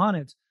the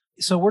salmonids.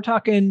 So we're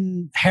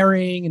talking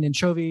herring and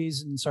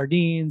anchovies and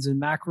sardines and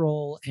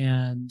mackerel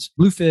and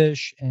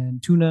bluefish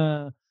and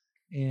tuna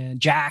and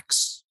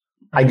jacks.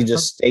 I could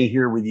just stay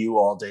here with you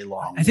all day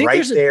long. I think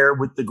right there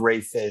with the gray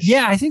fish.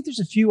 Yeah, I think there's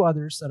a few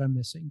others that I'm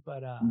missing,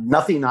 but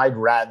nothing I'd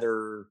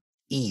rather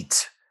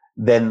eat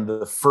than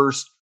the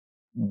first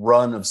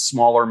run of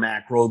smaller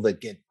mackerel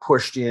that get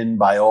pushed in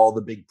by all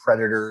the big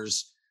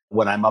predators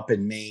when I'm up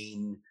in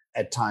Maine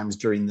at times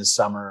during the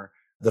summer,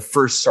 the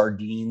first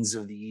sardines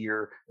of the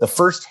year, the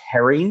first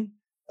herring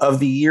of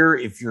the year,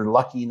 if you're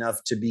lucky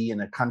enough to be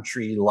in a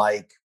country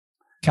like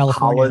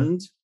California.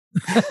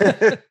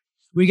 Holland.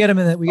 We get them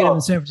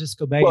in San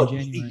Francisco Bay in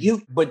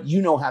January. But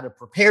you know how to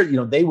prepare.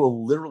 They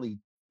will literally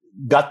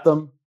gut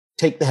them,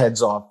 take the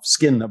heads off,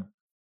 skin them,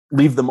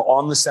 leave them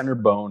on the center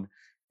bone,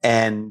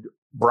 and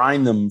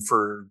brine them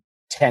for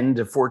 10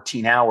 to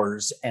 14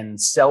 hours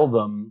and sell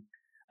them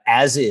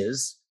as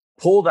is,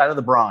 pulled out of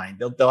the brine.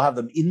 They'll have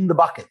them in the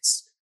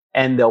buckets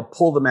and they'll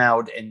pull them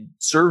out and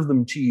serve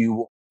them to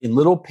you in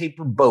little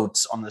paper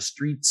boats on the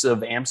streets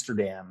of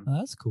Amsterdam. Oh,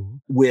 that's cool.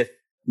 With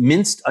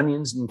minced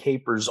onions and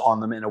capers on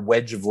them and a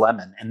wedge of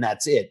lemon. And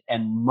that's it.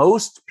 And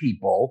most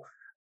people,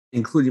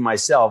 including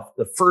myself,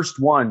 the first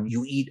one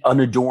you eat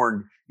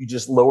unadorned, you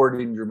just lower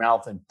it in your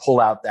mouth and pull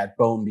out that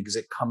bone because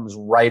it comes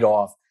right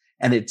off.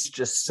 And it's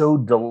just so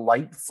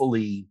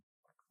delightfully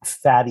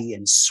fatty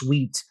and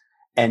sweet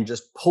and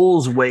just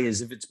pulls away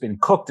as if it's been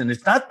cooked. And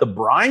it's not the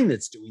brine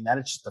that's doing that.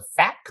 It's just the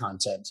fat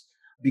content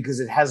because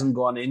it hasn't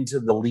gone into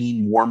the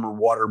lean, warmer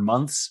water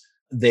months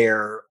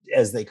there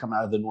as they come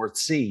out of the North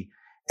Sea.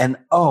 And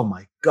oh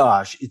my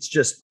gosh, it's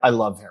just, I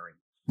love herring,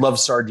 love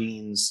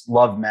sardines,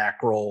 love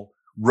mackerel,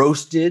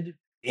 roasted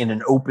in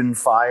an open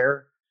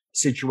fire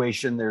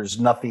situation, there's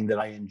nothing that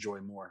I enjoy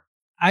more.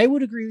 I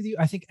would agree with you.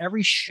 I think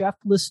every chef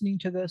listening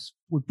to this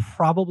would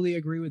probably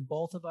agree with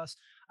both of us.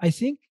 I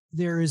think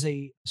there is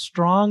a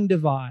strong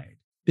divide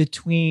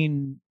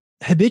between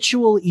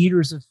habitual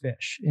eaters of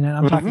fish. And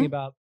I'm talking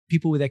about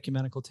people with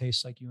ecumenical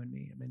tastes like you and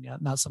me. I mean,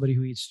 not somebody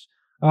who eats,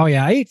 oh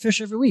yeah, I eat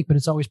fish every week, but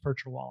it's always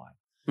perch or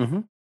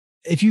walleye.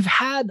 If you've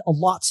had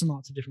lots and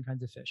lots of different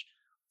kinds of fish,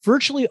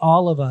 virtually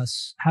all of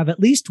us have at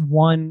least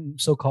one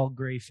so-called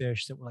gray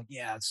fish that we're like,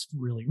 yeah, it's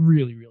really,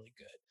 really, really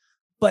good.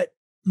 But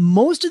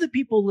most of the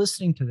people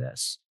listening to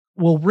this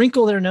will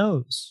wrinkle their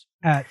nose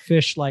at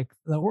fish like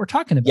that we're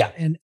talking about. Yeah.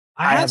 And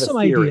I have some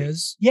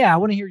ideas. Yeah, I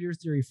want to hear your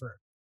theory first.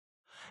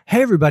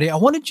 Hey, everybody. I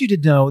wanted you to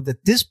know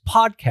that this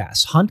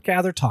podcast, Hunt,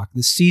 Gather, Talk,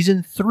 this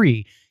season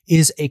 3,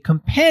 is a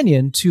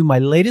companion to my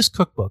latest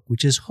cookbook,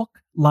 which is Hook,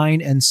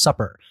 Line, and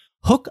Supper.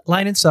 Hook,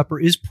 Line, and Supper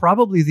is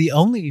probably the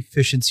only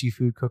fish and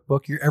seafood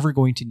cookbook you're ever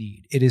going to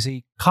need. It is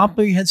a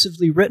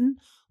comprehensively written,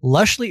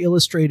 lushly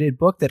illustrated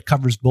book that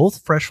covers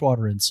both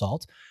freshwater and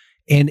salt.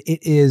 And it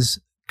is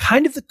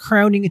kind of the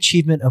crowning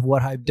achievement of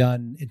what I've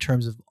done in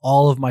terms of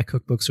all of my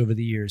cookbooks over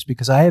the years,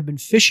 because I have been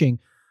fishing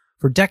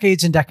for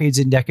decades and decades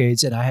and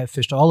decades, and I have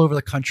fished all over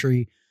the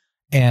country,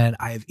 and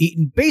I have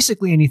eaten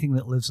basically anything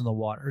that lives in the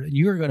water. And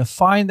you are going to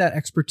find that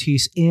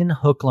expertise in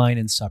Hook, Line,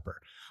 and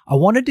Supper. I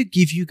wanted to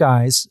give you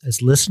guys,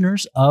 as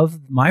listeners of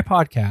my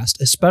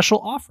podcast, a special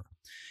offer.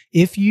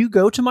 If you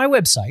go to my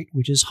website,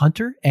 which is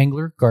Hunter,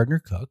 Angler, Gardener,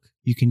 Cook,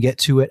 you can get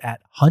to it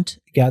at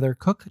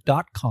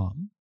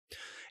huntgathercook.com.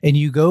 And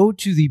you go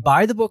to the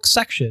buy the book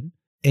section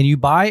and you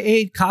buy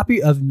a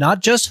copy of not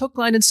just Hook,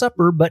 Line, and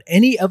Supper, but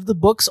any of the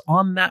books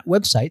on that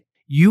website,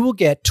 you will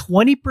get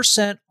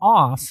 20%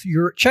 off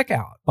your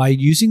checkout by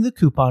using the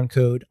coupon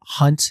code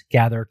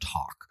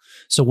HuntGatherTalk.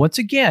 So once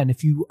again,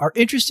 if you are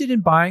interested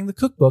in buying the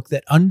cookbook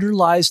that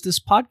underlies this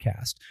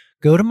podcast,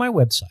 go to my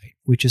website,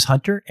 which is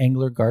Hunter,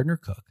 Angler, Gardener,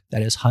 Cook.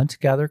 That is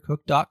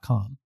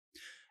huntgathercook.com.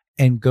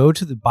 And go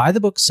to the buy the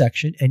book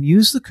section and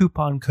use the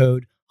coupon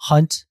code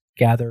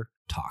HuntGatherTalk.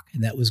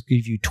 And that will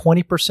give you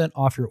 20%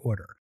 off your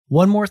order.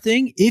 One more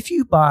thing, if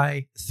you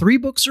buy 3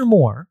 books or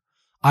more,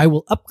 I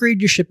will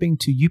upgrade your shipping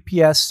to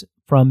UPS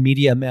from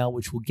Media Mail,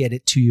 which will get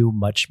it to you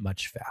much,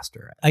 much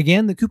faster.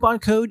 Again, the coupon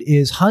code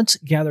is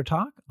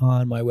HuntGatherTalk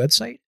on my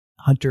website,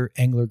 Hunter,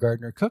 Angler,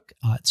 Gardener, Cook.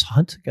 It's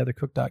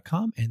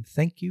huntgathercook.com. And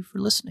thank you for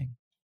listening.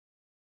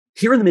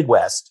 Here in the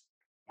Midwest,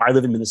 I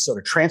live in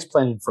Minnesota,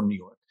 transplanted from New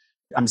York.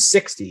 I'm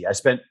 60. I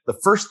spent the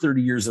first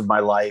 30 years of my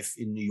life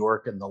in New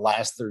York and the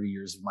last 30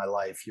 years of my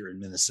life here in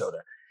Minnesota.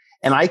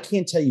 And I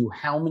can't tell you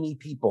how many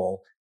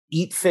people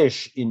eat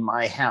fish in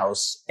my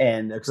house,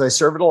 and because I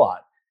serve it a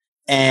lot,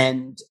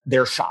 and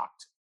they're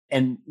shocked.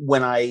 And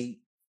when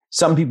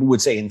some people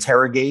would say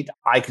interrogate,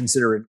 I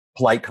consider it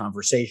polite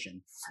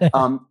conversation.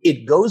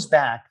 It goes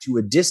back to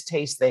a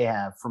distaste they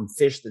have from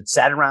fish that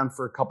sat around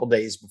for a couple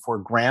days before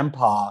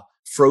grandpa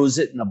froze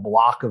it in a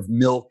block of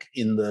milk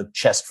in the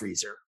chest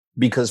freezer,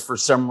 because for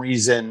some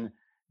reason,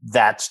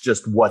 that's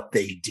just what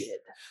they did,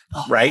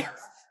 right?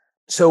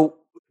 So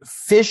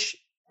fish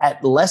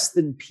at less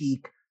than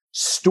peak,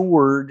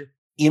 stored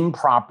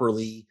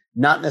improperly,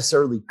 not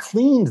necessarily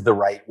cleaned the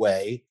right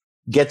way,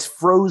 gets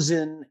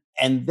frozen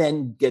and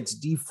then gets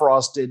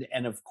defrosted.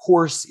 And of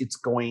course, it's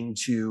going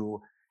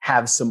to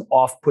have some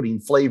off-putting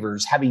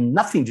flavors, having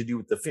nothing to do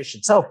with the fish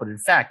itself, but in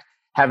fact,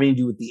 having to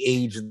do with the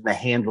age and the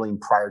handling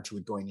prior to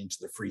it going into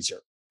the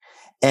freezer.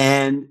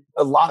 And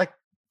a lot of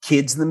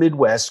kids in the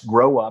Midwest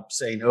grow up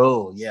saying,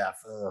 oh, yeah,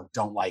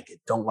 don't like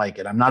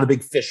it. I'm not a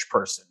big fish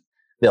person,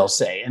 they'll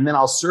say. And then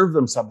I'll serve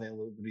them something and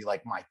they'll be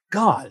like, my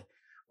God,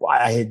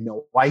 I had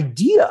no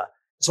idea.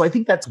 So I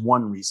think that's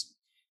one reason.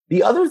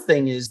 The other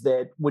thing is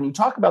that when you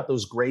talk about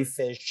those gray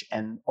fish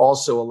and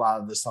also a lot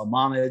of the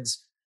salmonids,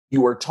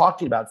 you are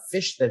talking about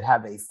fish that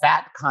have a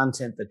fat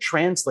content that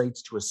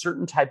translates to a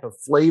certain type of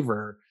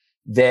flavor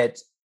that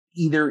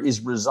either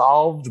is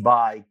resolved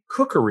by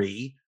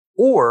cookery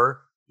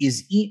or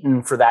is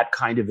eaten for that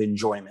kind of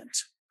enjoyment,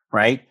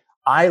 right?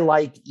 I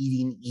like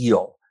eating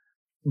eel.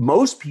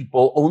 Most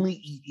people only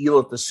eat eel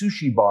at the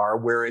sushi bar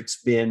where it's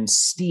been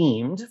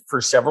steamed for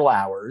several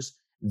hours,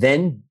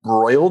 then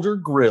broiled or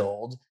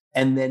grilled,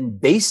 and then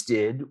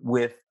basted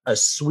with a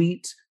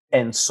sweet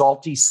and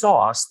salty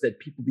sauce that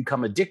people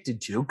become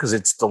addicted to because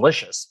it's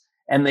delicious.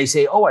 And they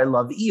say, oh, I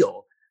love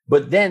eel.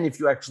 But then if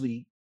you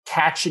actually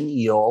catch an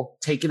eel,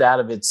 take it out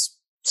of its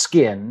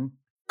skin,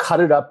 cut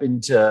it up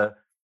into,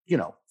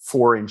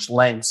 4-inch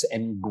lengths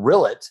and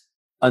grill it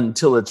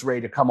until it's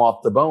ready to come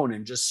off the bone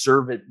and just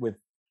serve it with,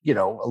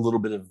 a little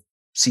bit of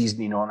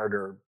seasoning on it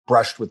or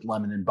brushed with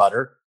lemon and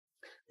butter.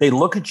 They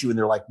look at you and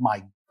they're like,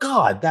 my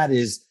God,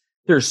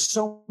 there's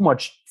so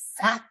much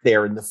fat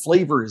there and the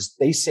flavor is,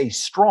 they say,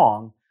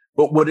 strong.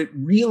 But what it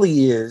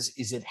really is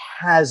it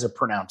has a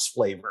pronounced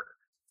flavor.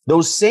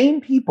 Those same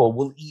people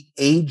will eat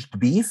aged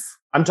beef.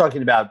 I'm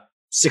talking about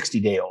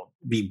 60-day-old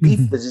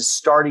beef that is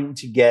starting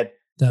to get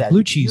that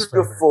blue cheese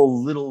beautiful flavor.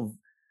 Little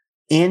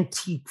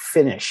antique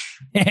finish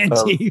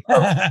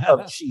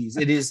of cheese.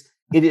 It is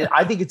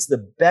I think it's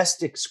the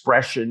best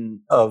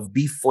expression of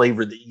beef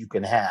flavor that you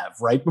can have,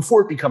 right?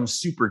 Before it becomes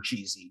super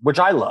cheesy, which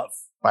I love,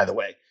 by the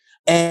way.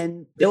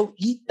 And they'll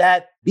eat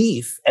that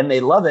beef and they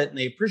love it and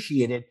they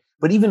appreciate it.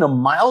 But even a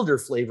milder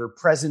flavor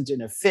present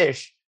in a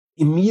fish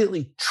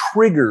immediately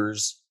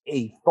triggers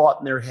a thought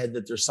in their head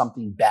that there's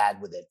something bad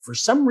with it. For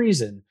some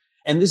reason,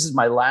 and this is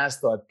my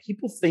last thought,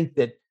 people think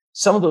that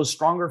some of those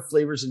stronger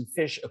flavors in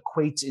fish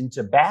equates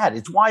into bad.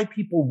 It's why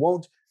people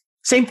won't.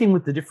 Same thing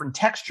with the different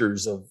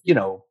textures of,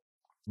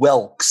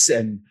 whelks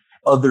and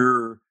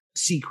other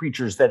sea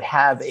creatures that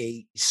have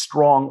a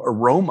strong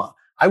aroma.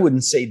 I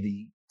wouldn't say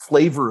the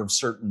flavor of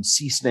certain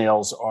sea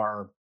snails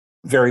are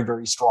very,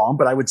 very strong,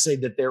 but I would say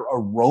that their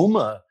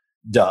aroma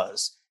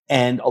does.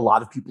 And a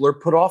lot of people are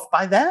put off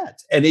by that.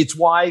 And it's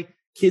why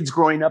kids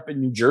growing up in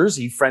New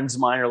Jersey, friends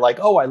of mine are like,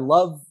 oh, I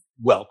love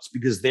whelks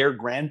because their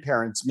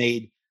grandparents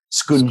made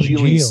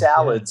scungili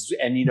salads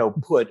and,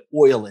 put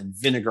oil and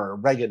vinegar,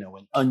 oregano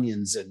and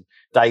onions and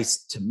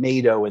diced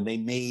tomato. And they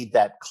made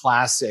that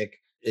classic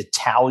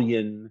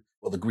Italian,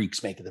 well, the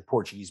Greeks make it, the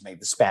Portuguese make it,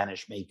 the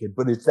Spanish make it,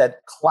 but it's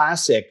that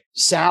classic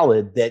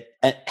salad that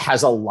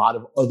has a lot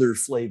of other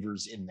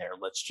flavors in there,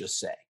 let's just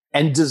say.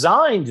 And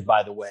designed,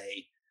 by the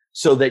way,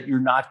 so that you're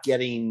not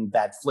getting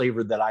that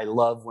flavor that I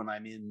love when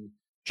I'm in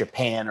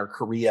Japan or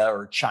Korea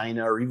or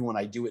China, or even when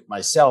I do it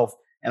myself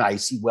and I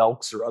see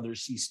whelks or other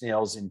sea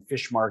snails in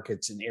fish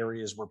markets in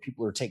areas where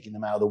people are taking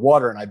them out of the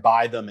water, and I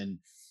buy them and,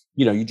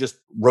 you just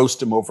roast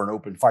them over an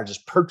open fire,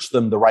 just perch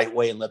them the right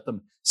way and let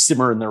them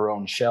simmer in their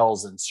own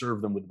shells and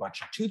serve them with a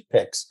bunch of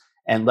toothpicks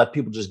and let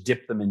people just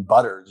dip them in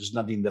butter. There's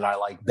nothing that I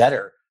like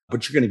better,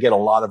 but you're going to get a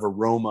lot of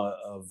aroma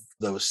of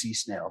those sea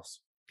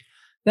snails.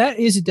 That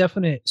is a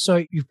definite.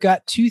 So you've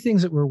got two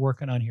things that we're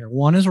working on here.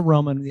 One is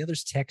aroma and the other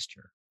is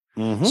texture.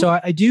 Mm-hmm. So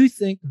I do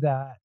think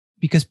that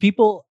because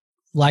people,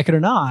 like it or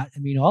not, I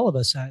mean, all of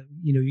us,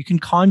 you can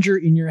conjure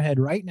in your head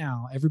right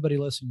now, everybody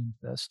listening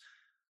to this,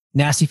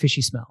 nasty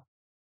fishy smell.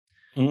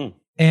 Mm.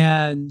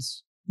 And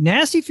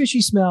nasty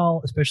fishy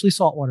smell, especially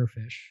saltwater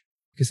fish,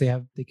 because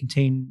they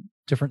contain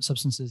different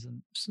substances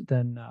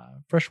than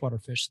freshwater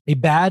fish. A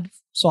bad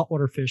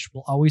saltwater fish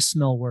will always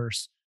smell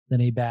worse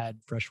than a bad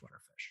freshwater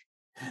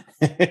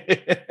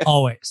fish.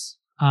 Always.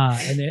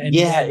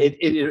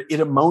 It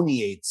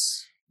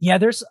ammoniates. Yeah,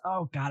 there's,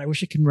 oh God, I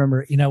wish I can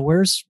remember,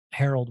 where's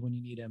Harold when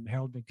you need him?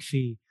 Harold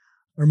McGee.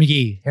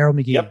 Harold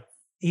McGee. Yep.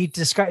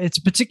 It's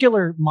a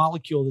particular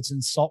molecule that's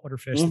in saltwater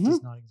fish that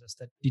does not exist,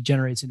 that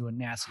degenerates into a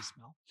nasty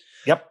smell.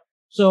 Yep.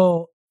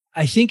 So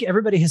I think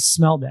everybody has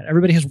smelled that.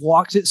 Everybody has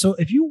walked it. So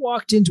if you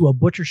walked into a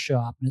butcher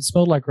shop and it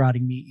smelled like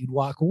rotting meat, you'd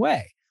walk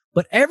away.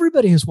 But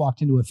everybody has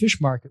walked into a fish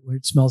market where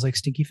it smells like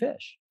stinky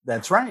fish.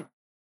 That's right.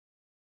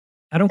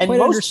 I don't quite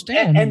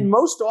understand. And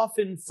most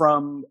often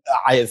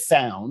I have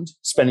found,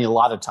 spending a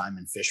lot of time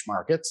in fish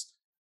markets,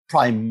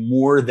 probably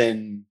more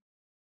than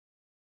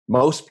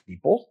most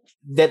people,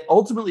 that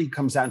ultimately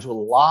comes down to a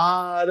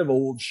lot of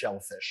old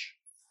shellfish.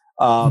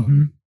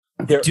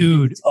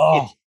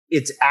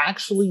 It's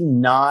actually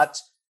not,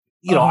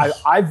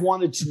 I've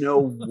wanted to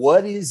know,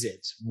 what is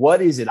it?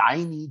 What is it?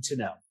 I need to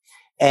know.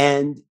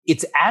 And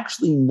it's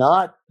actually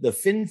not the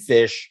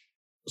finfish,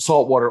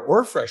 saltwater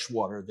or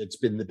freshwater, that's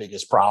been the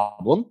biggest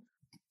problem.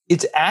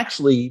 It's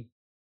actually,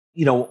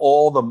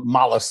 all the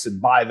mollusks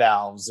and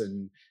bivalves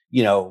and,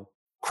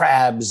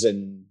 crabs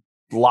and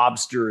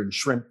lobster and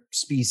shrimp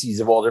species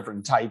of all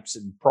different types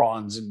and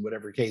prawns and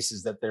whatever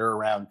cases that they're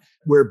around,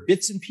 where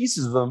bits and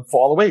pieces of them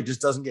fall away. It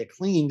just doesn't get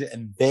cleaned,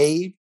 and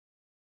they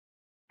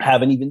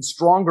have an even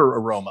stronger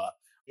aroma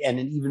and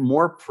an even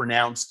more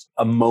pronounced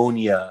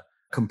ammonia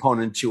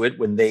component to it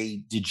when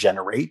they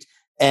degenerate,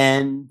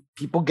 and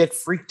people get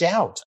freaked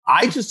out.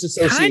 I just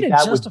associate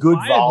that with good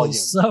volume.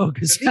 So,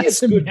 because that's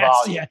some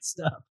nasty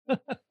stuff.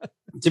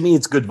 To me,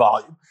 it's good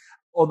volume.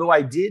 Although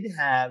I did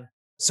have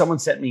someone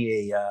sent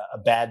me a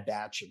bad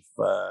batch of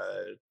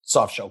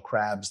soft shell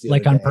crabs the other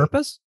day. On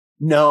purpose?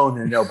 No,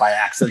 by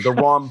accident. The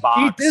wrong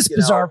box. Eat this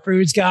bizarre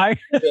foods guy.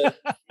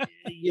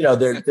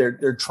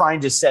 They're trying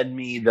to send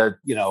me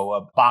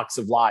a box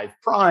of live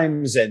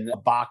primes and a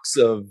box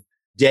of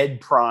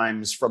dead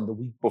primes from the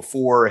week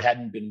before. It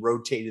hadn't been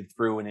rotated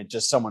through, and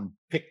someone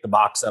picked the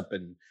box up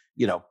and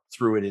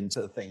threw it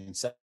into the thing and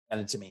sent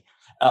it to me.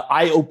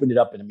 I opened it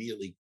up and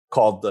immediately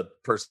called the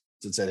person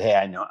and said, "Hey,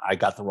 I know I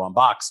got the wrong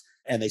box,"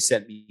 and they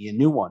sent me a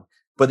new one.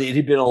 But it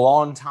had been a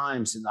long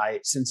time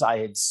since I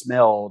had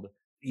smelled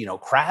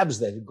crabs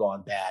that had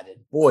gone bad, and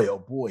boy, oh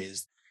boy,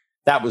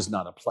 that was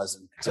not a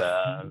pleasant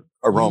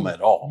aroma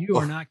at all. You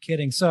are not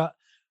kidding. So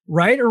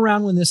right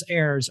around when this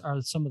airs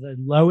are some of the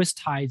lowest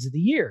tides of the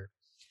year.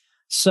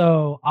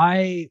 So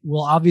I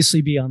will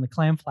obviously be on the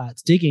clam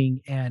flats digging,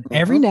 and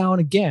every now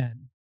and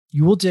again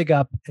you will dig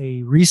up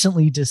a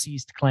recently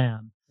deceased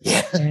clam.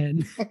 Yeah.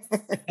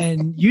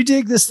 And you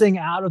dig this thing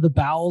out of the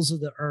bowels of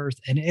the earth,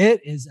 and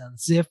it is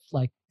as if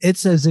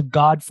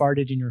God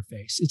farted in your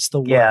face. It's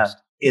the worst. Yeah,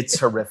 it's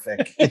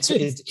horrific.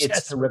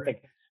 It's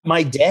horrific.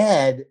 My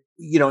dad,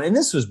 and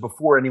this was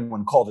before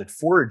anyone called it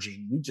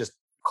foraging. We just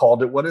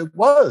called it what it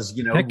was.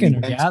 Picking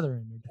or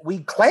gathering. we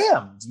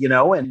clammed,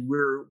 and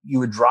you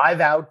would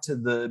drive out to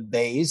the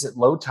bays at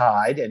low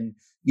tide, and,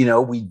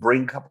 we'd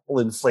bring a couple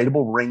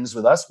inflatable rings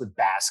with us with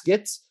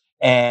baskets.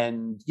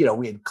 And,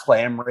 we had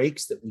clam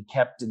rakes that we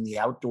kept in the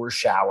outdoor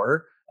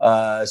shower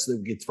so that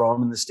we could throw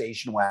them in the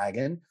station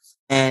wagon.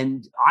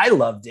 And I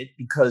loved it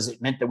because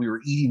it meant that we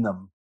were eating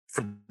them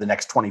for the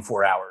next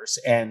 24 hours.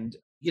 And,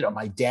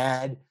 my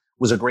dad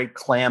was a great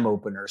clam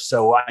opener.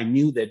 So I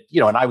knew that,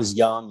 and I was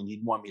young and he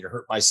didn't want me to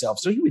hurt myself.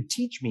 So he would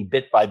teach me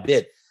bit by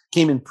bit.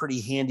 Came in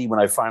pretty handy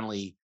when I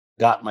finally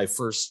got my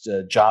first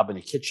job in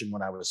a kitchen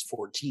when I was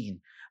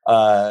 14,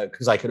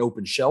 because I could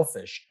open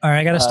shellfish. All right,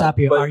 I got to stop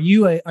you. Are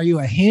you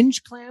a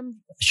hinge clam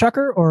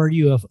shucker or are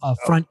you a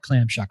front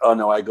clam shucker? Oh,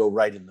 no, I go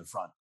right in the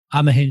front.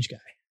 I'm a hinge guy.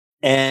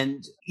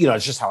 And,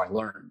 it's just how I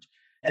learned.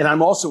 And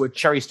I'm also a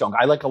cherry stone.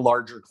 I like a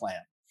larger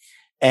clam.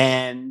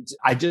 And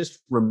I just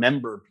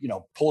remember,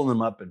 pulling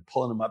them up.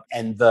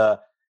 And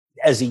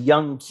as a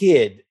young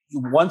kid,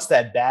 once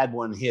that bad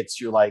one hits,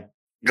 you're like,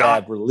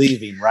 God, we're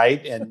leaving,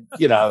 right? And,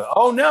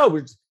 oh no,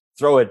 we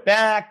throw it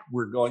back.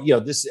 We're going,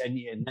 this, and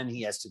then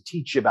he has to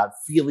teach you about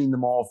feeling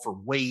them all for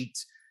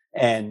weight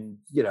and,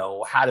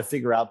 how to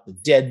figure out the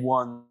dead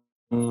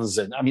ones.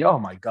 And I mean, oh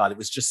my God, it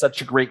was just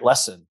such a great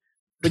lesson.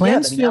 But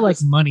clams feel like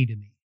money to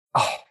me.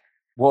 Oh,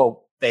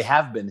 well, they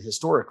have been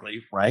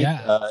historically, right?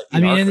 Yeah.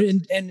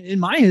 In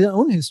my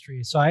own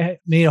history. So I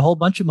made a whole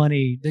bunch of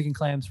money digging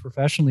clams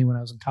professionally when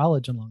I was in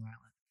college in Long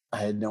Island. I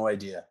had no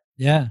idea.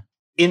 Yeah.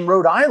 In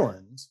Rhode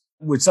Island,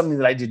 with something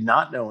that I did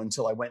not know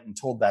until I went and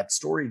told that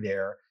story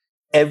there,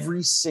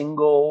 every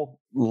single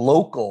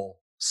local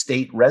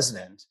state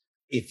resident,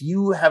 if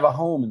you have a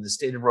home in the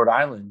state of Rhode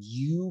Island,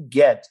 you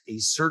get a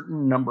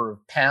certain number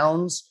of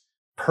pounds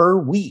per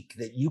week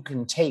that you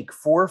can take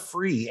for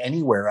free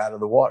anywhere out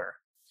of the water.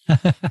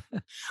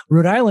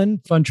 Rhode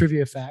Island, fun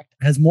trivia fact,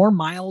 has more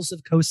miles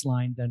of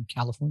coastline than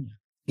California.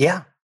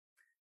 Yeah.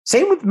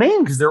 Same with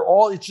Maine, because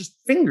it's just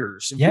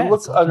fingers. If you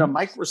look on a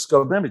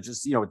microscope, then it's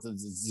just,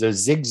 it's a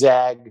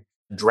zigzag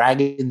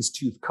dragon's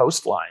tooth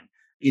coastline.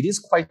 It is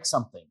quite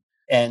something.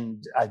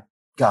 And I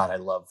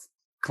love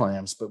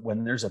clams, but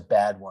when there's a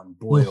bad one,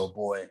 boy, oh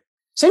boy.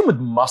 Same with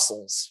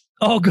mussels.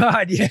 Oh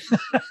God, yeah.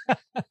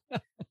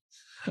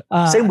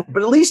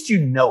 But at least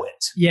you know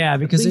it. Yeah,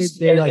 because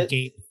they like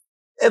gape.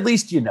 At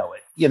least you know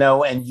it,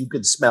 and you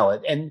can smell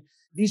it. And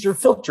these are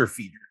filter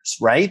feeders,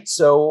 right?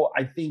 So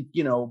I think,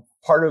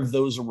 part of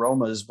those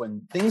aromas,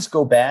 when things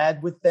go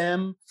bad with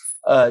them,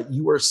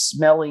 you are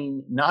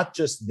smelling not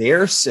just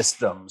their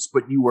systems,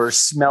 but you are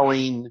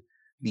smelling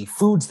the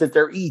foods that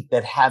they eat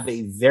that have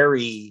a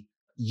very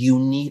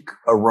unique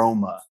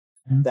aroma.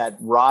 Mm-hmm. That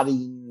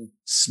rotting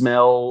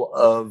smell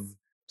of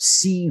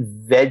sea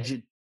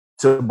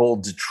vegetable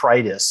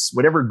detritus,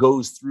 whatever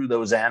goes through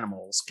those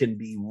animals, can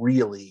be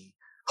really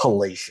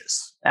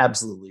hellacious,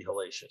 absolutely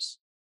hellacious.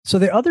 So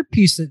the other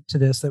piece to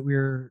this that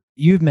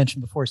you've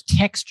mentioned before is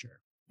texture.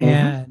 Mm-hmm.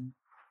 And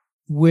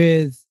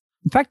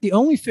in fact, the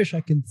only fish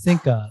I can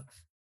think of,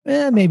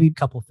 maybe a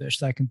couple of fish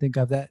that I can think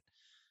of that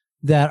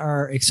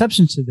are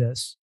exceptions to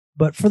this,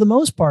 but for the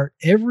most part,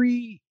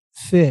 every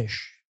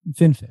finfish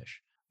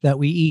that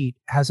we eat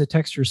has a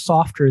texture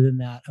softer than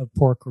that of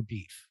pork or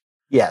beef.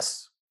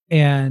 Yes.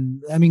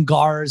 And I mean,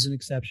 gar is an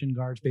exception.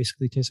 Gar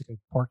basically tastes like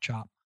a pork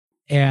chop.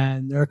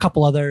 And there are a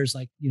couple others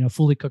like,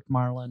 fully cooked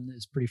marlin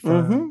is pretty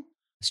firm. Mm-hmm.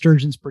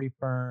 Sturgeon's pretty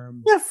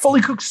firm. Yeah,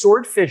 fully cooked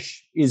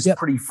swordfish is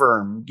pretty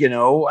firm.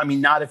 I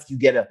mean, not if you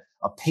get a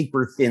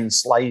paper thin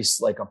slice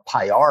like a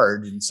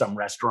paillard in some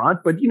restaurant,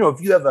 but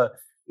if you have a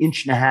 1.5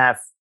 inch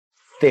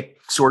thick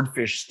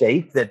swordfish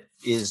steak that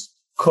is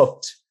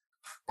cooked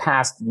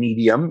past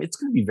medium, it's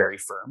going to be very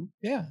firm.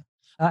 Yeah.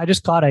 I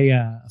just caught a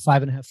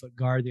 5.5 foot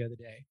gar the other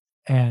day.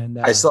 And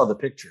I saw the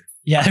picture.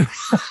 Yeah.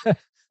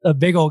 A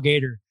big old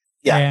gator.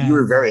 Yeah, and you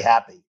were very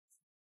happy.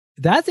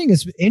 That thing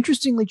is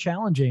interestingly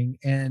challenging.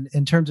 And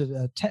in terms of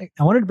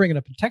I wanted to bring it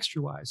up in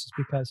texture wise, is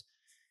because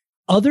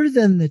other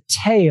than the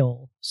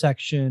tail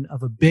section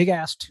of a big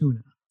ass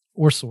tuna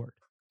or sword,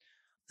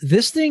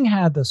 this thing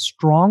had the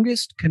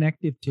strongest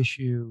connective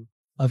tissue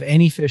of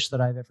any fish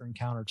that I've ever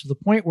encountered, to the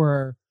point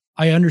where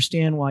I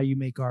understand why you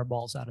make gar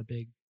balls out of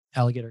big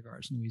alligator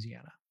gars in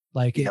Louisiana.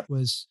 Like it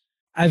was.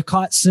 I've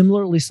caught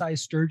similarly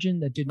sized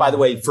sturgeon that didn't. By the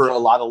way, for a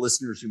lot of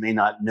listeners who may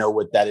not know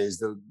what that is,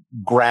 the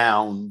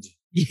ground.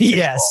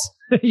 Yes.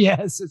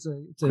 Yes. It's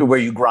where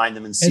you grind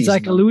them and season them.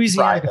 It's like a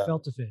Louisiana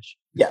gefilte fish.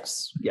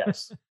 Yes.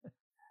 Yes.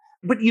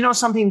 But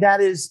something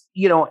that is,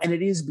 and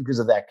it is because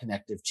of that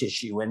connective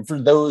tissue. And for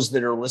those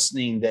that are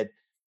listening that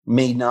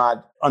may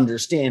not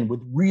understand, with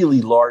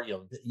really large,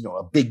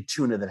 a big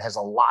tuna that has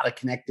a lot of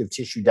connective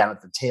tissue down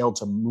at the tail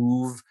to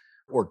move,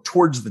 or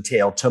towards the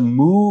tail to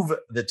move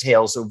the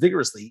tail so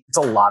vigorously, it's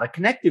a lot of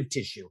connective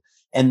tissue.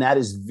 And that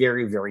is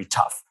very, very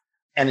tough.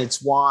 And it's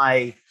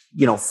why,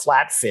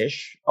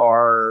 flatfish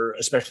are,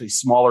 especially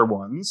smaller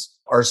ones,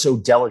 are so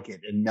delicate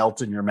and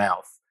melt in your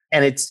mouth.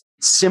 And it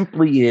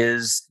simply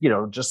is,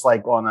 just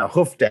like on a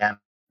hoofed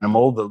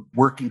animal, the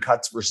working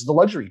cuts versus the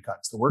luxury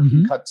cuts. The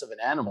working cuts of an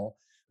animal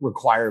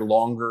require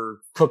longer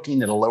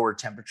cooking at a lower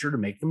temperature to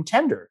make them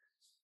tender.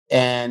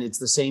 And it's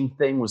the same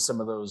thing with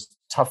some of those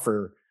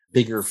tougher,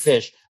 bigger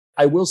fish.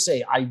 I will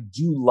say I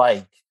do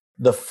like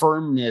the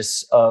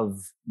firmness of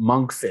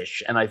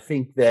monkfish. And I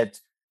think that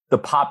the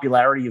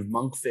popularity of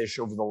monkfish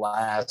over the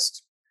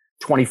last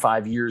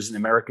 25 years in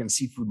American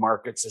seafood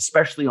markets,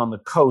 especially on the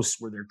coast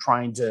where they're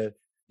trying to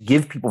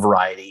give people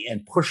variety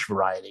and push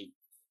variety,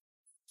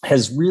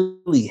 has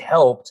really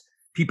helped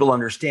people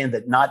understand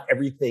that not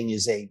everything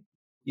is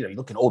you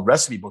look at old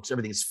recipe books,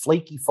 everything is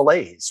flaky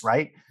fillets,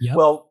 right? Yep.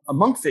 Well, a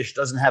monkfish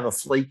doesn't have a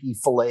flaky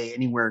fillet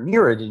anywhere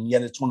near it. And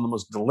yet it's one of the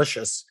most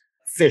delicious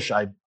fish.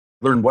 I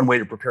learned one way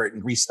to prepare it in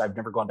Greece. I've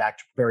never gone back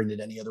to preparing it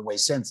any other way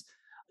since,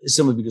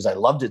 simply because I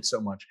loved it so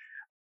much.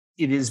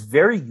 It is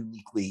very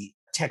uniquely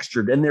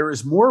textured, and there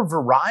is more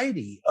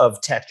variety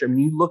of texture. I mean,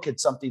 you look at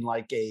something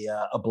like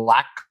a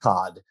black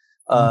cod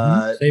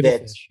that,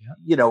 Fish,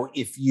 yeah.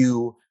 If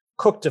you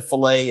cooked a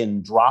fillet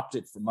and dropped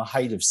it from a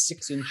height of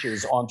 6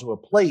 inches onto a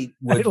plate,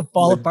 It'll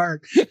fall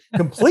apart.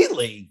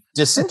 completely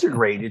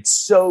disintegrate. It's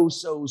so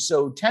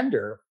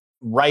tender,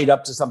 right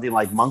up to something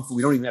like monkfish.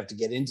 We don't even have to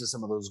get into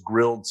some of those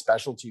grilled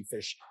specialty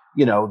fish,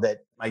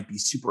 that might be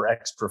super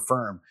extra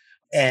firm.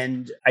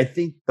 And I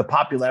think the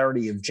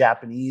popularity of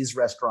Japanese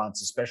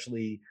restaurants,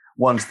 especially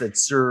ones that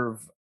serve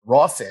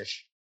raw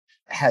fish,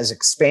 has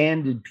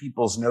expanded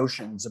people's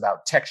notions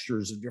about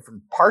textures of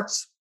different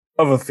parts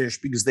of a fish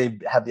because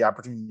they've had the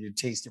opportunity to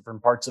taste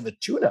different parts of a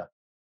tuna.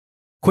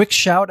 Quick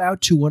shout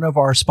out to one of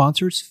our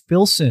sponsors,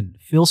 Filson.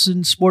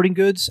 Filson Sporting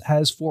Goods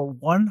has for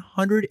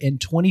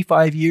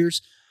 125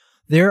 years,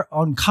 their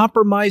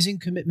uncompromising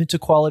commitment to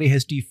quality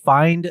has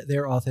defined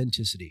their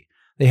authenticity.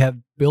 They have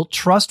built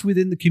trust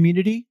within the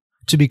community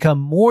to become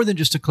more than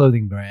just a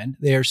clothing brand.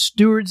 They are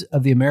stewards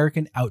of the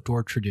American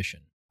outdoor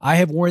tradition. I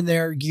have worn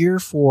their gear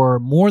for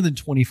more than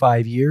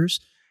 25 years.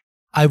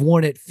 I've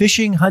worn it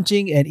fishing,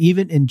 hunting, and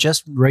even in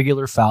just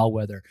regular foul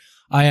weather.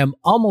 I am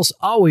almost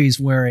always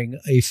wearing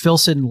a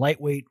Filson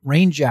lightweight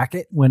rain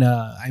jacket when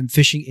I'm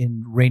fishing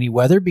in rainy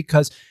weather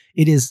because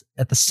it is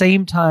at the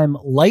same time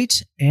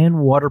light and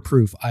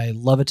waterproof. I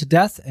love it to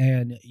death,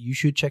 and you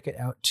should check it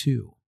out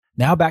too.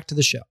 Now back to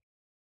the show.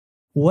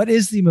 What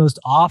is the most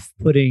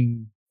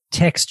off-putting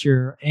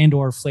texture and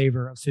or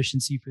flavor of fish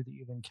and seafood that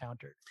you've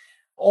encountered?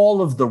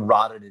 All of the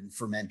rotted and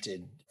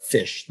fermented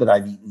fish that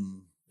I've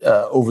eaten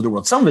over the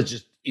world. Some of it's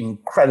just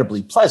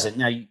incredibly pleasant.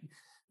 Now,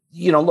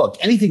 look,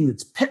 anything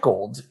that's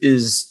pickled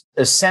is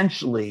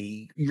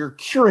essentially, you're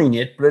curing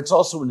it, but it's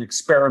also an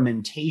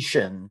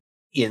experimentation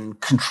in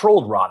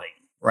controlled rotting,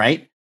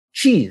 right?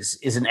 Cheese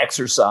is an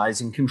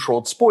exercise in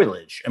controlled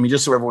spoilage. I mean,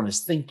 just so everyone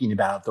is thinking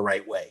about it the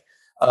right way.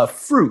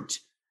 Fruit,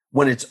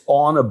 when it's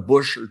on a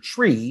bush or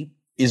tree,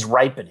 is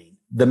ripening.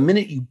 The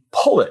minute you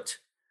pull it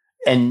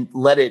and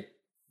let it,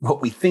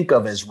 what we think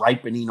of as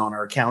ripening on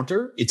our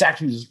counter, it's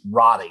actually just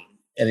rotting,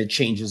 and it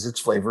changes its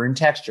flavor and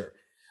texture.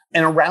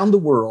 And around the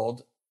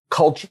world,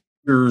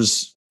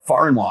 cultures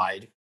far and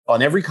wide,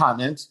 on every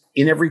continent,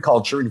 in every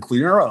culture,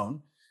 including our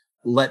own,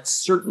 let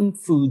certain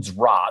foods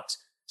rot,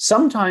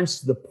 sometimes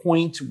to the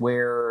point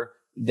where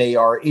they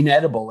are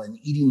inedible and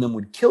eating them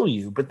would kill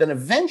you. But then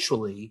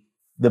eventually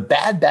the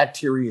bad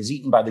bacteria is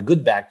eaten by the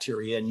good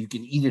bacteria and you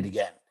can eat it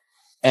again.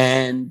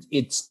 And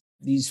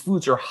these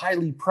foods are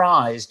highly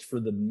prized for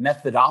the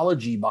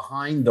methodology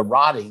behind the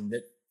rotting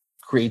that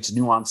creates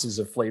nuances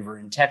of flavor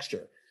and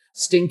texture.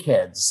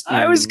 Stinkheads.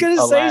 I was going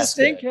to say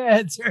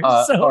stinkheads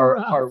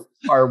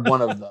are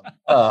one of them.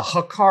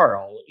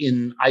 Hakarl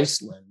in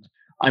Iceland.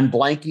 I'm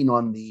blanking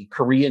on the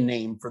Korean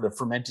name for the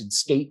fermented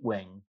skate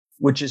wing,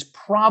 which is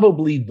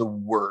probably the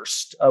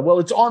worst. Well,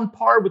 it's on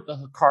par with the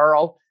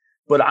Hakarl,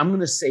 but I'm going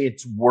to say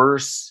it's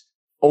worse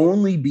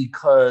only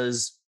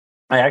because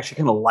I actually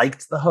kind of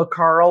liked the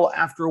Hakarl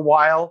after a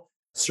while,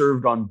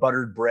 served on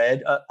buttered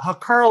bread.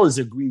 Hakarl is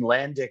a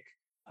Greenlandic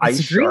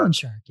ice shark.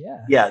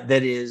 Yeah,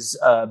 that is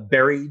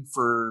buried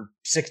for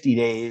 60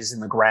 days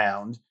in the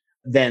ground,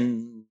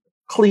 then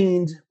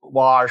cleaned,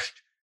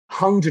 washed,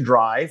 hung to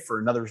dry for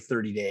another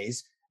 30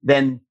 days,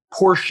 then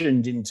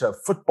portioned into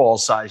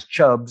football-sized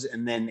chubs,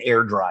 and then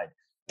air dried.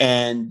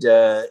 And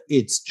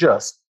it's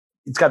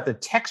got the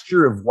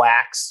texture of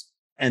wax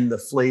and the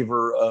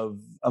flavor of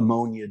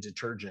ammonia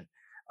detergent.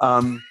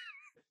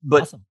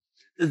 But awesome.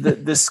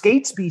 the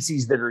skate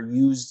species that are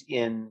used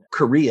in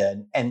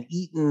Korea and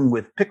eaten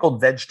with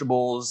pickled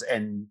vegetables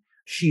and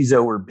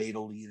shiso or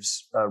betel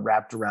leaves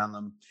wrapped around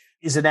them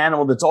is an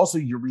animal that's also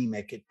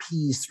uremic. It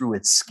pees through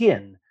its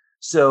skin.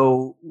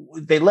 So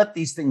they let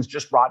these things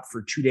just rot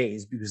for 2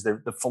 days because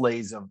the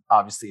fillets of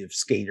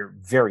skate are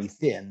very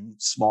thin,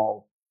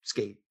 small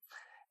skate.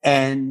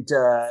 And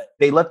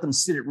they let them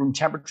sit at room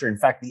temperature. In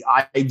fact, the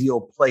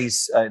ideal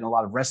place in a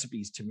lot of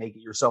recipes to make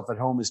it yourself at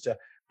home is to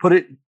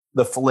put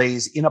the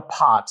fillets in a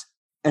pot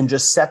and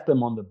just set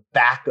them on the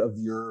back of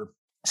your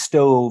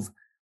stove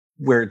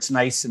where it's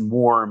nice and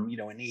warm,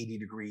 in 80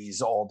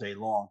 degrees all day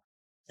long.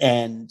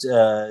 And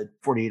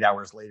 48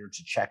 hours later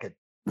to check it,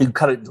 you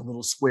cut it into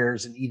little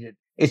squares and eat it.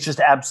 It's just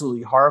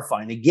absolutely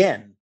horrifying.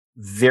 Again,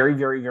 very,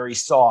 very, very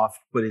soft,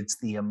 but it's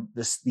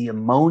the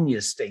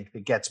ammonia stink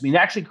that gets me. It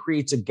actually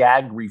creates a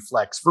gag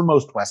reflex for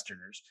most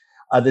Westerners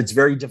that's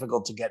very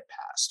difficult to get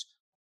past.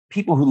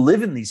 People who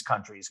live in these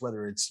countries,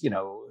 whether it's,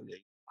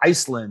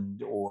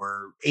 Iceland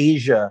or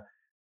Asia,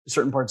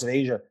 certain parts of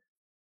Asia,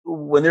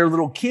 when they're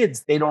little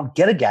kids, they don't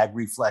get a gag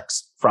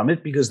reflex from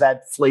it because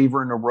that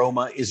flavor and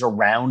aroma is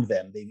around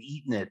them. They've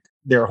eaten it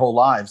their whole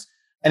lives.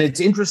 And it's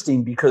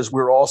interesting because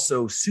we're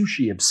also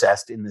sushi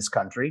obsessed in this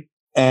country.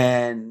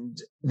 And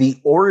the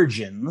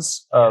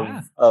origins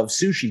of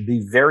sushi,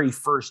 the very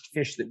first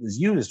fish that was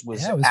used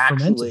was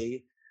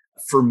actually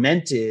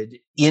fermented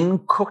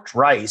in cooked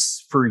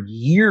rice for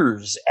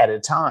years at a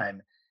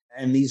time.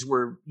 And these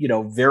were,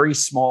 very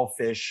small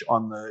fish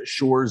on the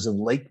shores of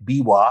Lake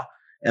Biwa.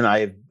 And I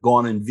have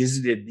gone and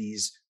visited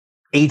these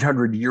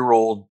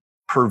 800-year-old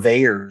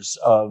purveyors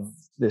of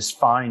this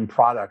fine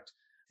product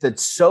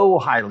that's so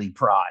highly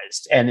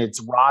prized. And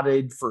it's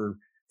rotted for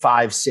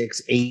 5,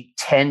 6, 8,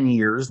 10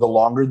 years, the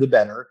longer the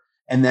better.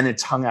 And then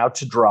it's hung out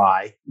to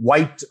dry,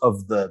 wiped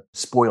of the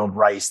spoiled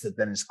rice that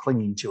then is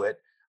clinging to it,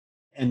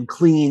 and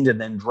cleaned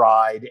and then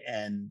dried.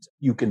 And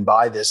you can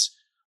buy this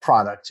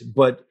product.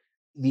 But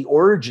the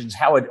origins,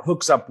 how it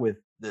hooks up with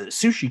the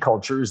sushi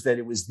culture, is that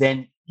it was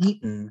then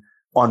eaten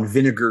on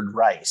vinegared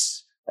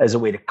rice as a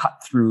way to cut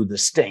through the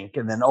stink.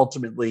 And then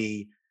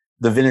ultimately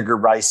the vinegar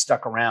rice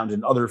stuck around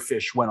and other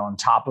fish went on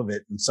top of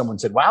it. And someone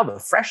said, wow, the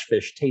fresh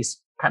fish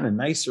tastes kind of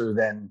nicer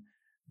than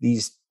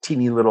these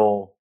teeny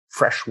little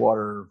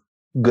freshwater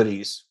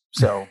goodies.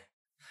 So,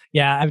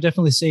 yeah, I would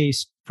definitely say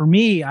for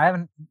me, I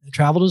haven't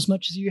traveled as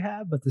much as you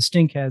have, but the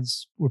stink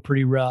heads were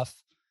pretty rough.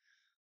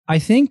 I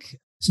think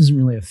this isn't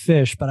really a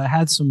fish, but I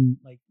had some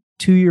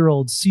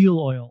 2-year-old seal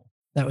oil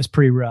that was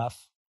pretty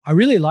rough. I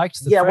really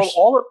liked the fresh.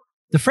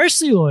 The fresh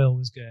seal oil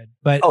was good,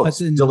 but it's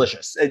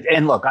delicious.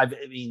 And look,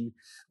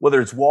 whether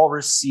it's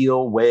walrus,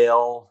 seal,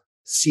 whale,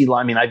 sea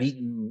lion, I've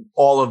eaten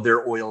all of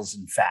their oils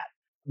and fat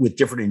with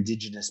different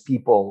indigenous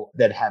people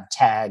that have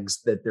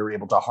tags that they're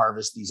able to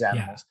harvest these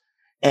animals.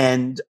 Yeah.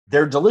 And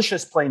they're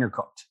delicious plain or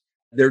cooked.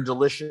 They're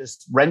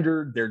delicious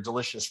rendered. They're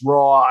delicious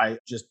raw. I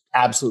just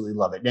absolutely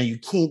love it. Now, you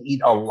can't eat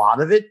a lot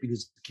of it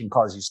because it can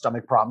cause you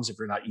stomach problems if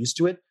you're not used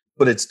to it,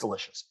 but it's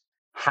delicious.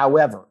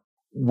 However,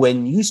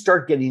 when you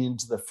start getting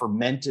into the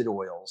fermented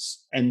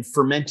oils, and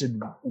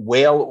fermented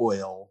whale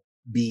oil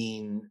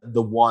being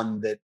the one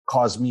that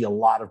caused me a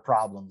lot of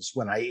problems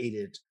when I ate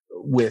it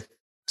with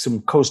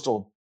some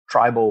coastal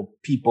tribal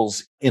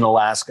peoples in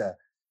Alaska,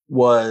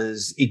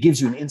 was it gives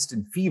you an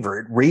instant fever.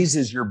 It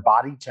raises your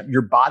body temperature.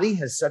 Your body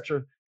has such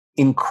an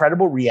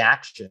incredible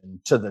reaction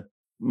to the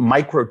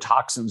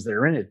microtoxins that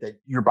are in it that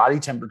your body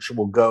temperature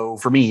will go,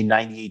 for me,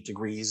 98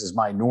 degrees is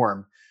my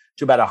norm,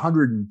 to about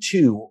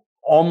 102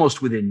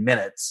 almost within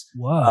minutes.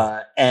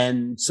 Wow.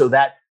 And so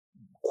that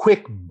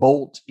quick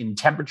bolt in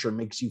temperature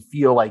makes you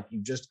feel like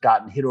you've just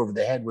gotten hit over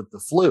the head with the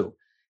flu.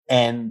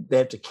 And they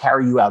have to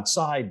carry you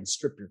outside and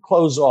strip your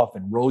clothes off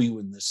and roll you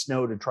in the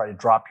snow to try to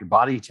drop your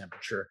body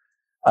temperature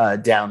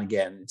down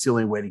again. It's the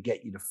only way to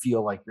get you to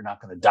feel like you're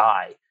not going to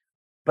die.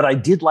 But I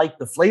did like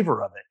the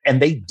flavor of it. And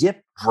they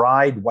dip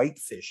dried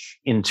whitefish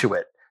into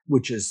it,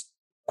 which is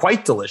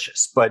quite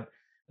delicious. But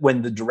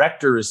when the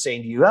director is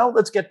saying to you, oh,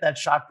 let's get that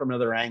shot from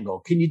another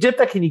angle. Can you dip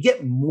that? Can you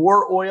get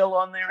more oil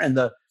on there? And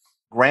the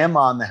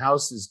grandma in the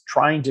house is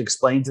trying to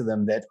explain to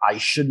them that I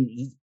shouldn't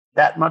eat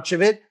that much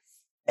of it.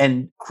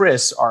 And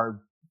Chris,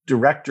 our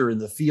director in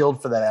the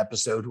field for that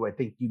episode, who I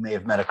think you may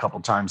have met a couple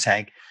times,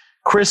 Hank,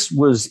 Chris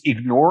was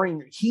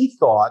ignoring. He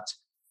thought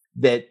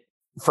that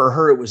for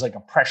her, it was like a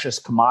precious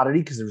commodity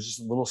because there was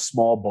just a little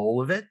small bowl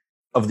of it,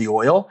 of the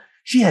oil.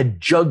 She had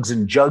jugs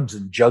and jugs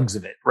and jugs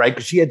of it, right?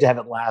 Because she had to have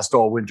it last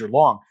all winter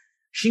long.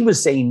 She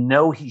was saying,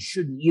 no, he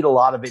shouldn't eat a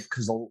lot of it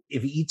because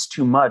if he eats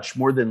too much,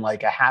 more than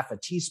like a half a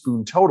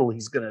teaspoon total,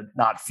 he's going to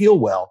not feel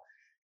well.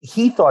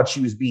 He thought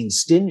she was being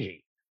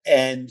stingy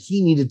and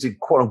he needed to,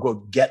 quote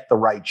unquote, get the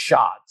right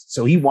shot.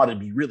 So he wanted to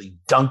be really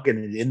dunking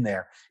it in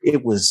there.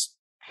 It was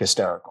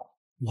hysterical.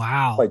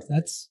 Wow.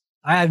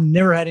 I have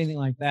never had anything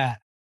like that.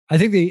 I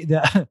think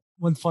the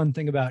one fun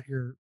thing about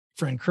your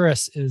friend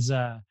Chris is,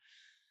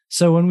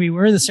 so when we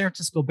were in the San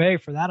Francisco Bay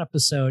for that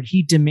episode,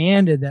 he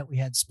demanded that we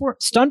had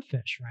stunt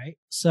fish, right?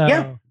 So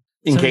yeah,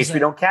 in case we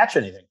don't catch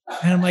anything.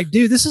 And I'm like,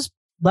 dude, this is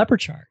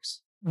leopard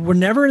sharks. We're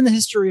never in the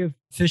history of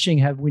fishing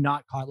have we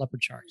not caught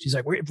leopard sharks. He's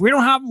like, if we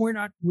don't have them, we're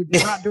not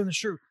doing the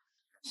shoot.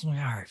 So I'm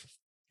like, all right,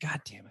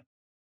 God damn it.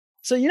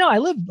 So, I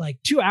lived like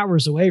 2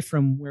 hours away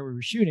from where we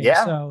were shooting.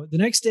 Yeah. So the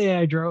next day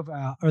I drove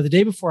out, or the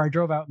day before I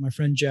drove out with my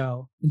friend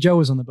Joe, and Joe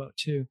was on the boat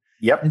too.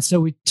 Yep. And so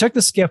we took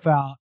the skiff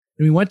out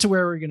and we went to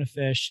where we were going to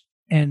fish.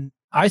 And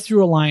I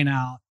threw a line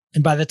out.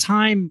 And by the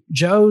time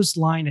Joe's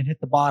line had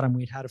hit the bottom,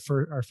 we'd had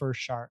our first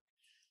shark.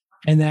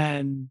 And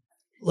then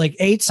like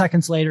 8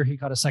 seconds later, he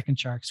caught a second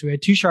shark. So we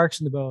had 2 sharks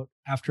in the boat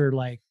after,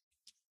 like,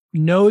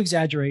 no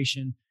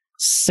exaggeration,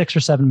 6 or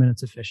 7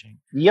 minutes of fishing.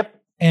 Yep.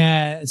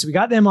 And so we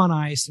got them on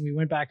ice and we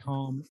went back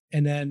home.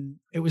 And then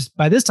it was,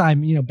 by this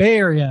time, Bay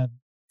Area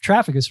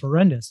traffic is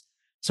horrendous.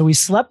 So we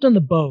slept on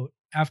the boat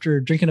after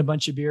drinking a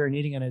bunch of beer and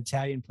eating at an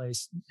Italian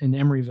place in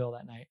Emeryville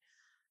that night.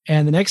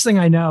 And the next thing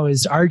I know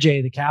is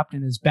RJ, the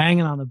captain, is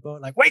banging on the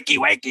boat like, wakey,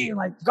 wakey. And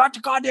like, got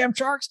the goddamn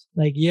sharks?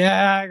 Like,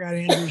 yeah, I got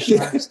Andrew's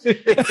sharks.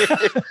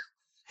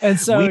 And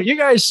so you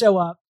guys show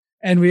up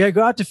and we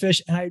go out to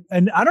fish.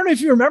 And I don't know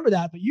if you remember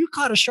that, but you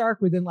caught a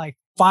shark within like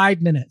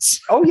 5 minutes.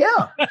 Oh,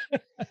 yeah.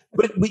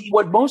 But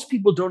what most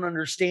people don't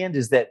understand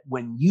is that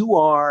when you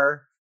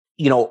are,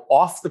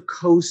 off the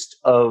coast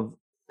of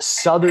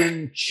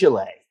southern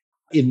Chile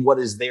in what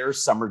is their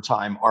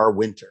summertime, our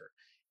winter,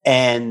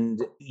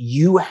 and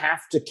you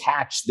have to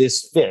catch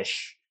this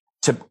fish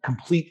to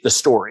complete the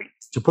story,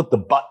 to put the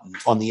button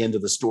on the end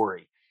of the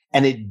story,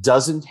 and it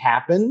doesn't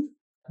happen,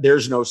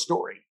 there's no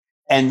story.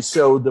 And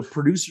so the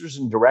producers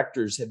and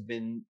directors have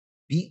been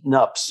beaten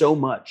up so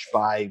much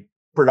by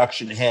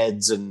production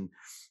heads and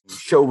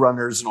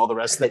showrunners and all the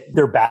rest that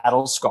they're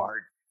battle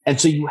scarred. And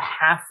so you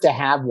have to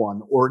have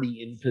one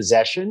already in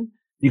possession,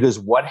 because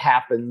what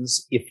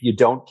happens if you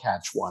don't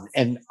catch one?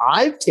 And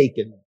I've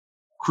taken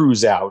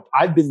crews out.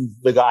 I've been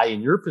the guy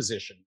in your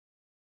position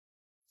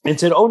and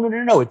said, oh,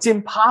 no. It's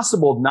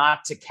impossible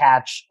not to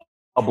catch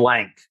a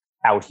blank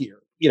out here,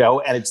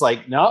 and it's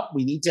like, no,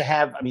 we need to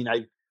have,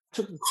 I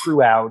took a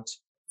crew out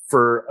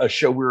for a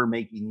show we were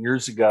making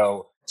years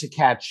ago to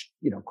catch,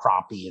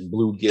 crappie and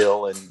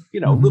bluegill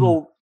and,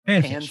 little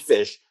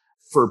panfish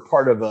for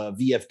part of a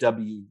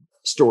VFW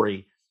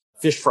story,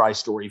 fish fry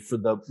story for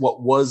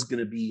what was going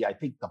to be, I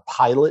think, the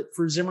pilot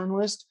for Zimmern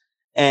List.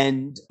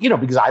 And,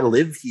 because I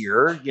live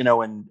here,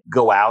 and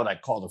go out, I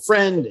called a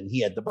friend and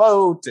he had the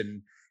boat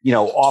and,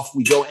 off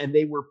we go. And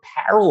they were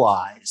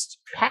paralyzed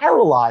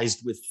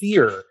with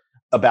fear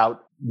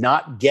about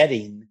not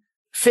getting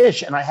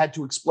fish. And I had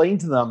to explain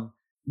to them,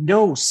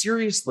 no,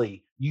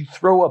 seriously, you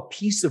throw a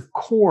piece of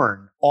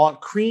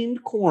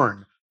creamed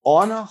corn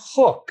on a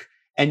hook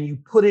and you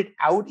put it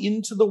out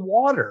into the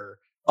water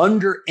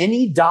under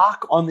any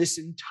dock on this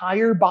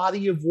entire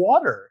body of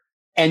water,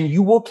 and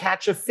you will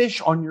catch a fish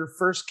on your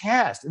first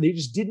cast. And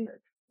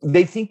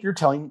they think you're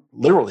telling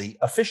literally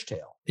a fish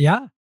tale.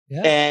 Yeah.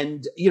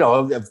 And,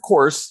 of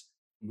course,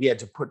 we had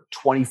to put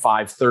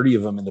 25, 30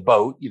 of them in the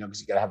boat, because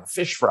you got to have a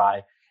fish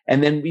fry.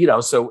 And then,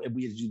 so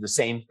we had to do the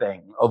same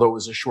thing, although it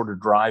was a shorter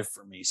drive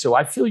for me. So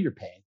I feel your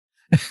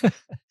pain.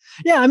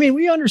 Yeah.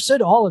 We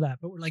understood all of that,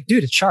 but we're like,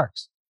 dude, it's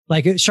sharks.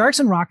 Like sharks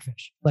and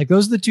rockfish. Like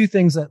those are the two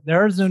things that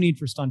there is no need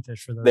for stunfish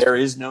for those. There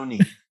is no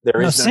need.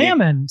 There is no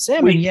salmon.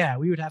 Need.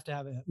 We would have to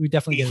have it. We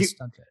definitely get a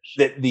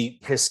stunfish. The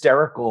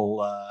hysterical,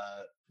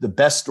 the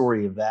best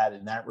story of that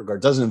in that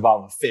regard doesn't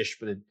involve a fish,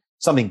 but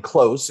something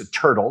close, a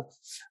turtle.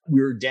 We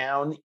were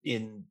down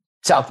in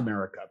South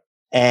America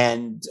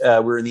and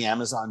we're in the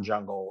Amazon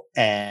jungle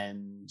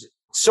and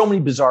so many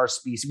bizarre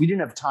species. We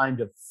didn't have time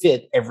to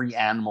fit every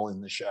animal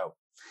in the show.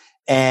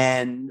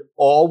 And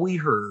all we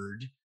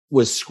heard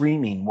was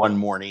screaming one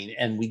morning,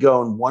 and we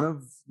go, and one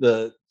of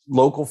the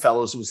local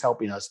fellows who was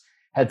helping us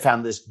had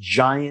found this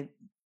giant,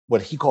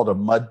 what he called a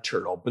mud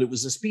turtle, but it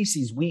was a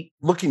species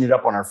looking it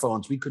up on our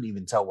phones, we couldn't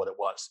even tell what it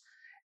was.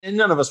 And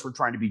none of us were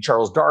trying to be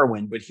Charles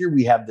Darwin, but here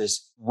we have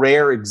this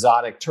rare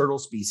exotic turtle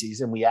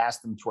species, and we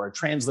asked them to our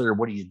translator,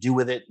 what do you do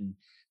with it? And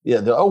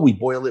we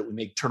boil it, we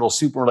make turtle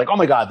soup, and we're like, oh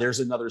my God, there's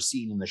another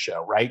scene in the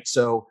show, right?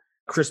 So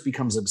Chris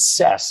becomes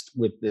obsessed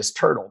with this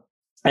turtle.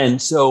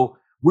 And so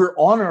we're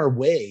on our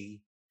way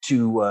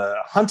to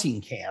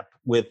hunting camp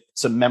with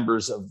some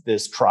members of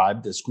this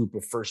tribe, this group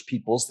of First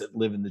Peoples that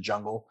live in the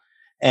jungle.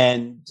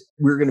 And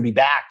we're going to be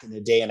back in a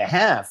day and a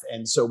half.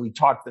 And so we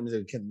talked to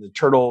them, can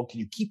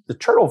you keep the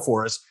turtle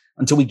for us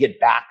until we get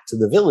back to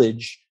the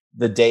village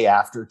the day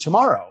after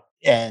tomorrow?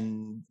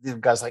 And the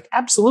guy's like,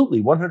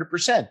 absolutely,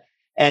 100%.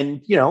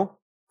 And,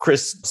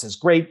 Chris says,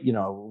 great,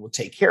 we'll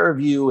take care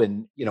of you.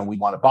 And, we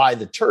want to buy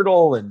the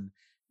turtle. And,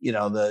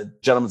 the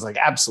gentleman's like,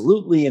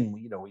 absolutely. And,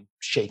 we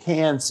shake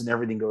hands and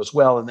everything goes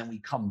well. And then we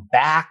come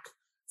back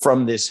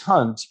from this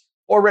hunt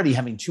already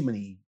having too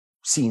many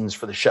scenes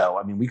for the show.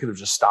 We could have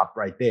just stopped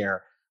right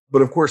there.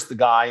 But of course, the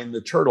guy and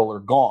the turtle are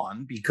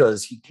gone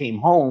because he came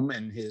home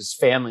and his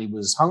family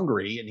was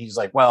hungry. And he's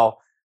like, well,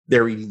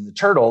 they're eating the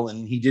turtle.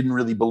 And he didn't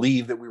really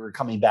believe that we were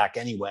coming back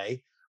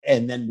anyway.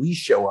 And then we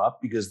show up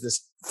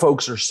because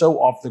folks are so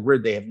off the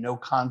grid. They have no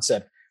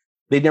concept.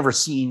 They'd never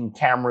seen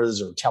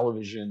cameras or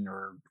television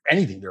or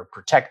anything. They're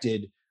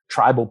protected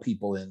tribal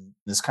people in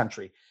this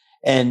country.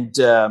 And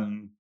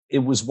it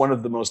was one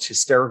of the most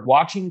hysterical.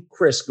 Watching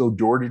Chris go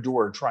door to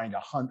door trying to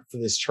hunt for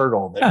this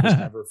turtle that was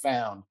never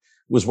found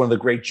was one of the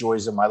great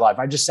joys of my life.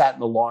 I just sat in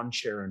the lawn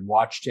chair and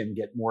watched him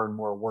get more and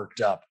more worked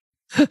up.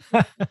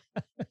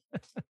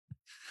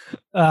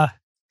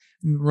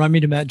 Run me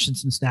to mention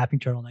some snapping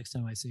turtle next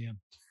time I see him.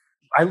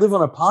 I live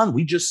on a pond.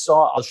 We just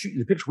saw, I'll shoot you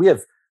the picture. We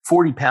have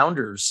 40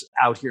 pounders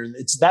out here. And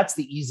that's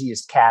the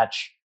easiest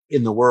catch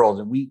in the world.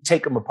 And we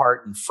take them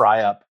apart and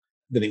fry up.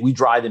 We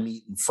dry the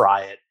meat and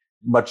fry it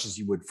much as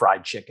you would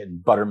fried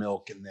chicken,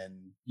 buttermilk, and then,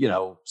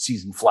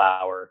 seasoned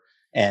flour.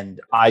 And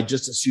I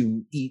just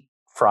assume eat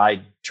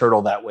fried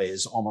turtle that way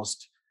as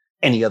almost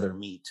any other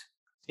meat.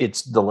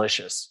 It's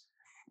delicious.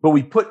 But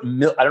we put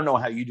milk. I don't know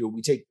how you do it.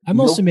 We take I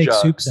mostly milk make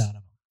jugs. soups out of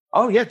them.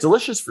 Oh yeah,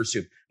 delicious for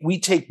soup. We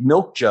take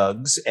milk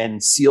jugs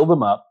and seal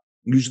them up,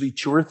 usually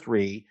 2 or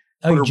 3.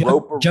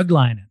 Oh, jug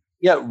lining.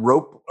 Yeah,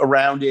 rope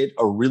around it,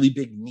 a really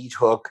big meat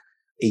hook,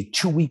 a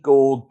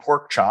 2-week-old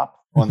pork chop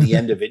on the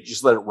end of it.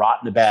 Just let it rot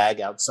in a bag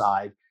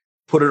outside.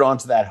 Put it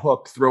onto that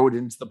hook, throw it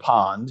into the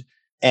pond,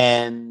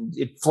 and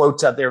it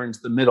floats out there into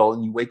the middle.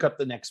 And you wake up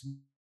the next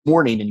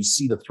morning and you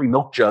see the 3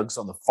 milk jugs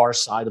on the far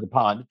side of the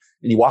pond,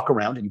 and you walk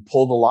around and you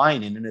pull the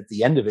line in, and at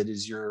the end of it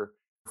is your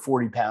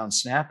 40-pound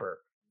snapper.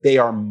 They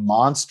are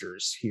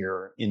monsters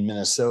here in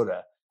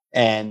Minnesota.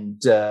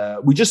 And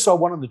we just saw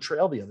one on the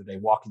trail the other day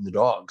walking the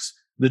dogs.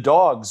 The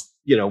dogs,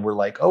 were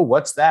like, "Oh,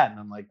 what's that?" And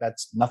I'm like,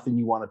 "That's nothing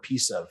you want a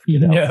piece of."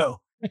 No.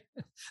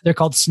 They're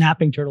called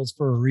snapping turtles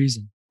for a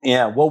reason.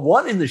 Yeah. Well,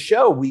 one in the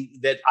show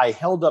that I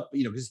held up,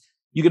 because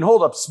you can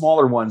hold up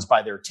smaller ones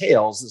by their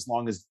tails as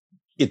long as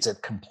it's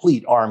at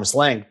complete arm's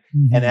length.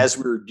 Mm-hmm. And as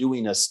we were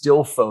doing a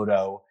still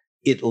photo,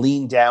 it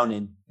leaned down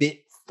and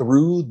bit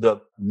through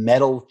the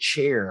metal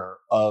chair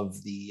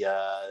of the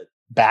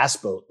bass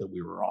boat that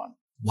we were on.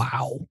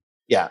 Wow.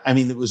 Yeah. I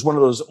mean, it was one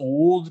of those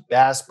old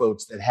bass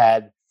boats that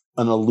had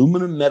an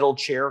aluminum metal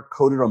chair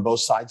coated on both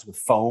sides with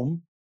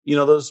foam,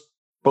 those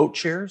boat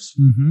chairs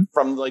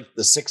from like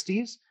the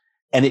 60s.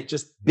 And it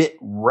just bit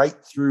right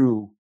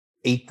through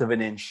 1/8 of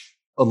an inch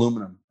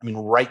aluminum. I mean,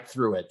 right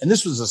through it. And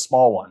this was a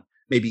small one,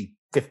 maybe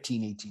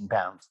 15, 18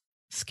 pounds.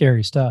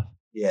 Scary stuff.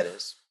 Yeah, it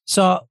is.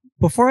 So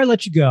before I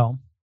let you go,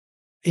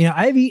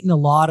 I've eaten a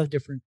lot of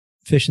different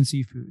fish and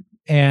seafood,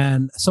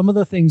 and a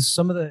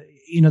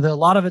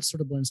lot of it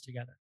sort of blends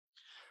together.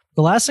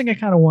 The last thing I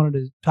kind of wanted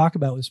to talk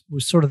about was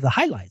sort of the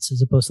highlights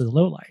as opposed to the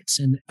lowlights.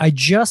 And I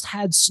just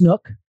had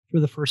snook for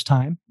the first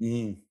time.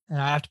 And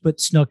I have to put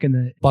snook in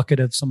the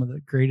bucket of some of the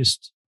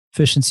greatest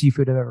fish and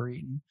seafood I've ever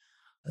eaten.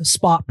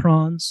 Spot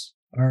prawns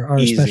are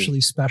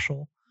especially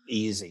special.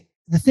 Easy.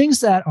 The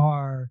things that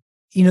are,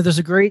 there's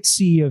a great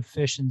sea of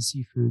fish and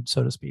seafood,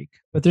 so to speak,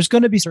 but there's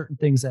going to be certain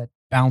things that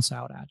bounce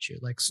out at you.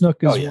 Like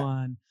snook is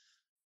one.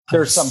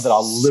 There's some that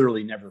I'll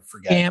literally never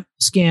forget.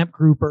 Scamp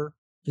grouper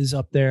is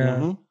up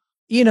there.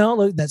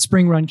 Like that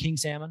spring run king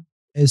salmon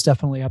is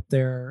definitely up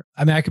there.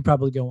 I mean, I could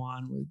probably go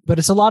on, but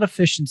it's a lot of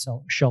fish and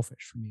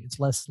shellfish for me. It's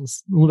a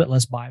little bit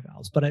less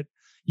bivalves, but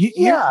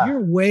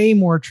you're way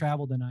more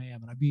traveled than I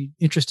am. And I'd be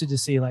interested to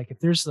see like if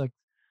there's like,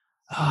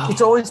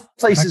 it's always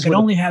places I can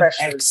only have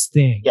X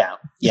thing. Yeah.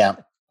 Yeah.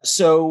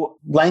 So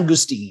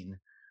langoustine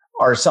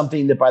are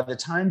something that by the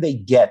time they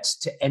get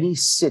to any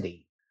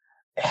city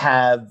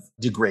have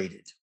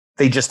degraded.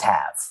 They just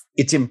have.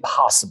 It's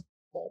impossible.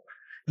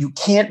 You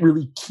can't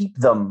really keep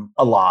them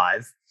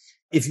alive.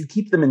 If you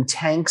keep them in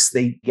tanks,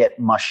 they get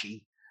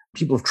mushy.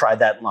 People have tried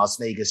that in Las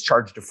Vegas,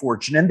 charged a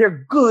fortune, and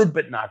they're good,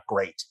 but not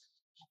great.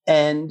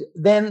 And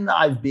then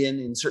I've been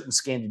in certain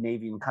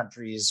Scandinavian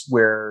countries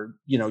where,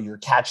 you're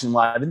catching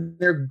live and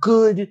they're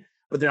good,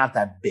 but they're not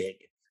that big.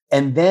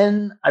 And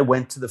then I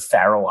went to the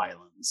Faroe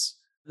Islands.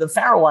 The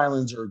Faroe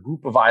Islands are a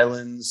group of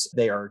islands.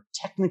 They are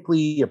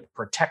technically a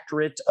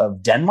protectorate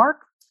of Denmark.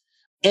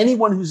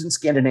 Anyone who's in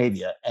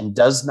Scandinavia and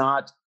does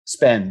not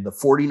spend the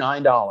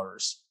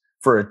 $49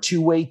 for a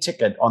 2-way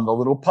ticket on the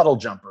little puddle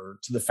jumper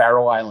to the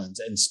Faroe Islands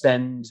and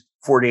spend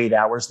 48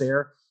 hours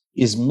there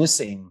is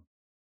missing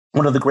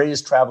one of the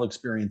greatest travel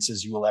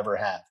experiences you will ever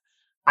have.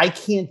 I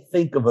can't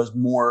think of a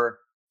more,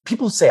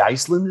 people say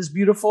Iceland is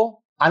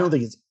beautiful. I don't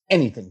think it's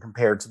anything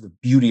compared to the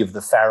beauty of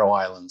the Faroe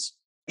Islands.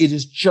 It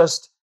is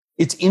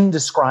it's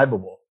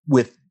indescribable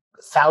with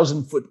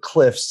 1,000-foot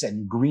cliffs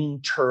and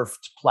green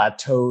turfed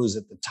plateaus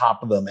at the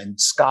top of them and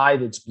sky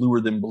that's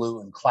bluer than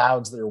blue and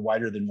clouds that are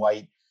whiter than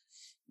white.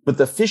 But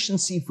the fish and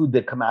seafood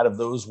that come out of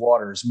those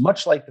waters,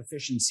 much like the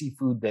fish and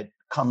seafood that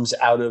comes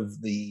out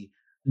of the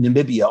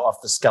Namibia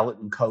off the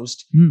Skeleton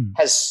Coast,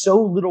 has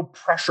so little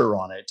pressure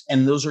on it.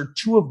 And those are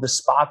 2 of the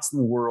spots in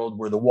the world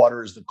where the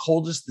water is the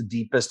coldest, the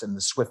deepest, and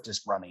the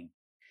swiftest running.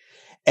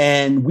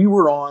 And we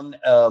were on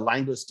a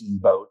langoustine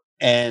boat,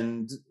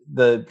 and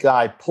the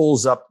guy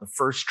pulls up the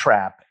first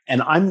trap.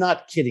 And I'm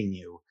not kidding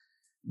you.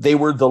 They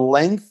were the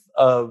length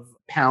of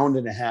 1.5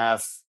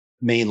 pound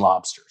Maine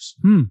lobsters.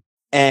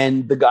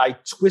 And the guy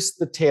twists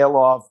the tail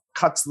off,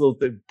 puts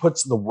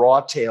the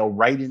raw tail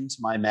right into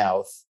my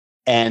mouth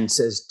and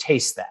says,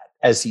 "Taste that,"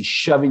 as he's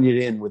shoving it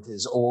in with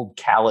his old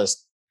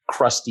calloused,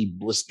 crusty,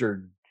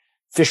 blistered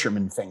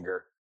fisherman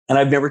finger. And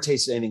I've never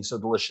tasted anything so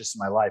delicious in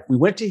my life. We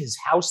went to his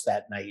house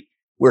that night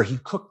where he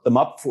cooked them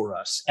up for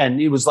us. And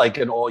it was like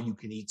an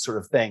all-you-can-eat sort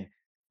of thing.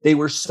 They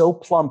were so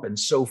plump and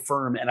so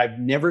firm. And I've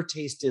never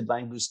tasted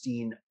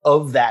langoustine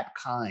of that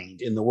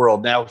kind in the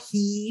world. Now,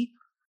 he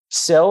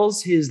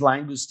sells his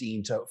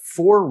langoustine to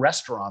 4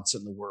 restaurants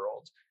in the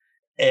world.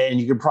 And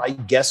you can probably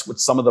guess what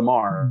some of them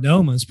are.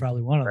 Noma is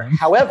probably one of them.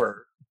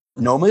 However,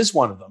 Noma is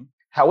one of them.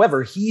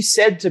 However, he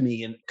said to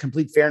me in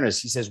complete fairness,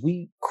 he says,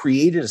 we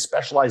created a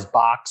specialized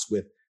box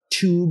with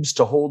tubes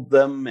to hold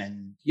them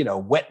and,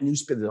 wet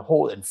newspaper to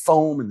hold and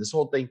foam and this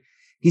whole thing.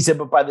 He said,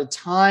 but by the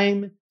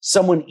time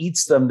someone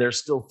eats them, they're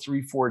still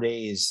 3-4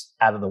 days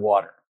out of the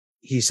water.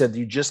 He said,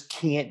 you just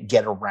can't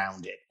get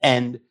around it.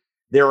 And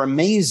they're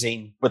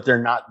amazing, but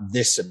they're not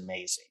this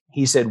amazing.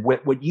 He said,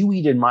 what you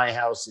eat in my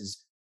house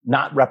is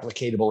not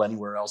replicatable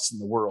anywhere else in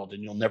the world,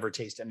 and you'll never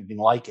taste anything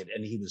like it.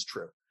 And he was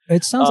true.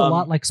 It sounds a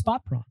lot like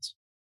spot prawns.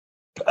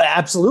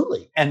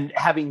 Absolutely. And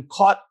having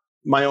caught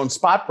my own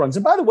spot prawns,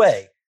 and by the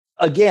way,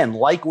 again,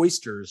 like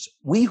oysters,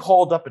 we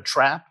hauled up a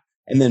trap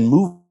and then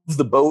moved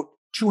the boat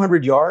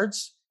 200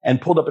 yards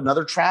and pulled up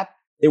another trap.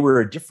 They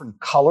were a different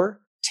color,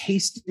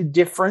 tasted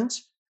different,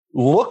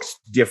 looked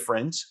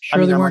different.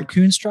 Sure, they weren't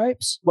coon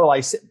stripes? Well,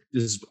 I said,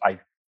 I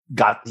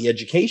got the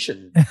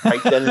education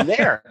right then and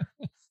there,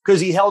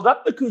 because he held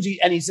up the coons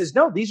and he says,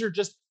 no, these are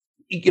just,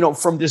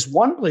 from this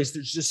one place,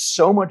 there's just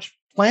so much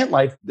plant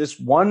life. This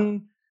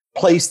one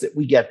place that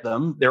we get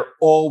them, they're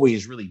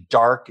always really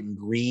dark and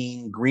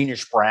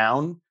greenish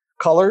brown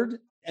colored.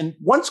 And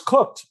once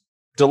cooked,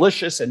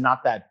 delicious and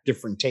not that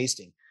different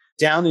tasting.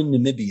 Down in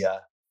Namibia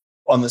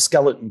on the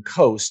Skeleton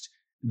Coast,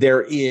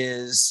 there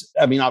is,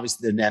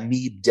 obviously the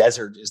Namib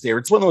Desert is there.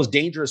 It's one of those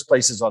dangerous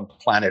places on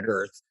planet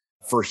Earth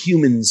for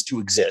humans to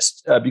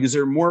exist because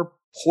there are more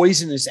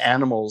poisonous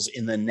animals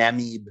in the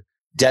Namib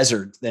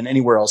Desert than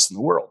anywhere else in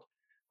the world.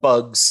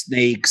 Bugs,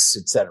 snakes,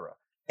 etc.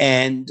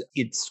 And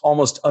it's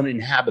almost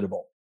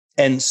uninhabitable.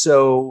 And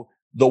so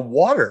the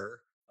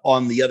water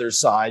on the other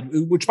side,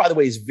 which by the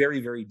way is very,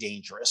 very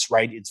dangerous,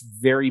 right? It's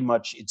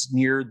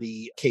near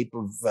the Cape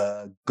of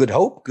Good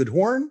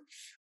Horn,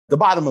 the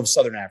bottom of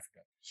Southern Africa.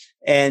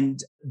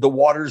 And the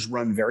waters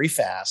run very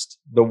fast.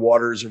 The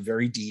waters are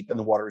very deep and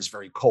the water is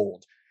very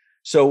cold.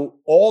 So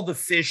all the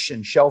fish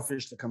and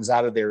shellfish that comes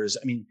out of there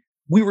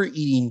we were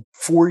eating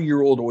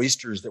 4-year-old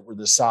oysters that were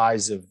the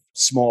size of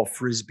small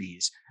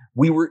Frisbees.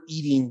 We were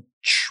eating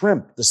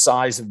shrimp the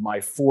size of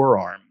my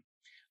forearm.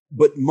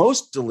 But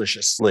most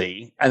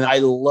deliciously, and I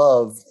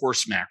love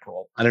horse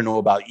mackerel. I don't know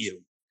about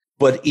you,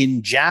 but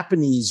in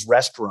Japanese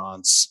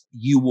restaurants,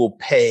 you will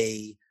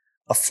pay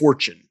a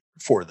fortune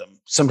for them,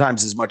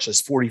 sometimes as much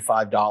as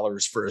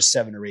 $45 for a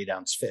 7 or 8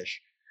 ounce fish.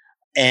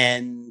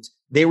 And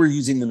they were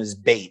using them as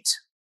bait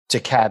to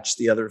catch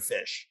the other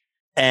fish.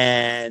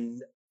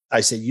 And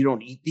I said, you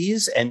don't eat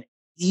these? And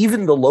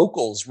even the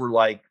locals were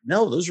like,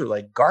 no, those are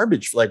like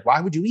garbage. Like,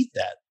 why would you eat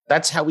that?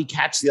 That's how we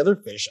catch the other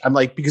fish. I'm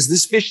like, because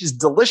this fish is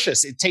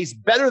delicious. It tastes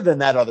better than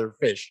that other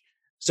fish.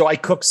 So I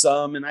cooked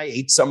some and I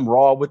ate some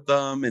raw with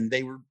them, and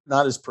they were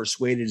not as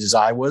persuaded as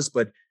I was.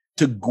 But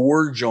to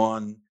gorge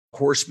on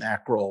horse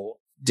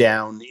mackerel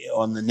down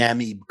on the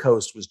Namib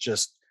coast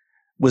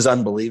was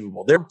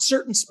unbelievable. There are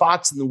certain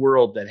spots in the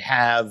world that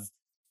have,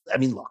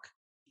 look,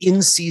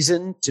 in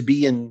season to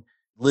be in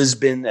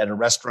Lisbon at a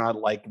restaurant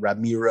like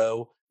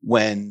Ramiro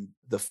when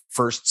the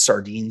first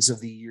sardines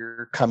of the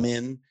year come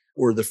in,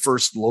 or the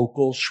first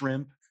local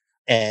shrimp,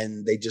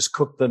 and they just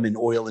cook them in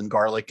oil and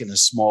garlic in a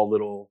small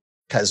little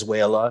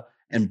cazuela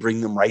and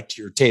bring them right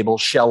to your table,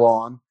 shell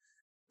on.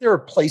 There are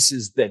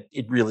places that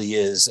it really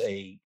is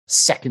a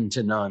second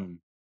to none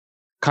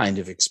kind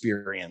of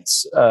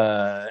experience.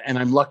 And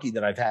I'm lucky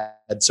that I've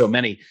had so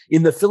many.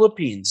 In the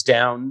Philippines,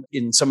 down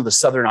in some of the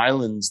southern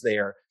islands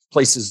there,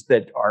 places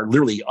that are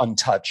literally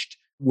untouched,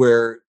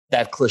 where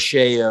that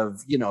cliche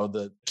of,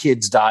 the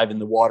kids dive in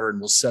the water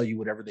and will sell you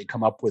whatever they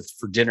come up with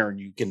for dinner. And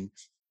you can,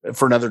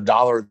 for another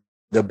 $1,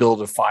 they'll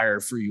build a fire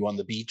for you on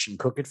the beach and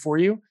cook it for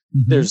you.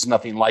 Mm-hmm. There's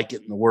nothing like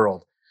it in the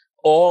world.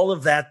 All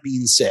of that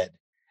being said,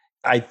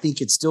 I think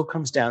it still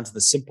comes down to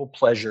the simple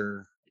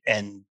pleasure.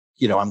 And,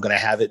 I'm going to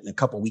have it in a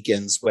couple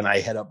weekends when I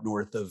head up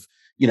north of,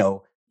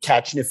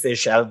 catching a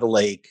fish out of the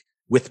lake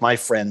with my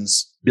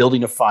friends,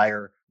 building a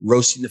fire,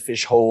 roasting the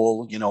fish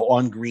whole,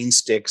 on green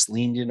sticks,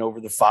 leaned in over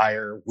the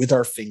fire with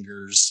our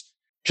fingers,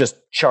 just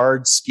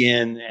charred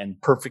skin and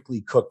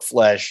perfectly cooked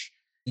flesh.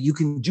 You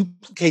can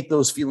duplicate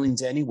those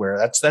feelings anywhere.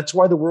 That's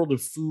why the world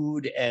of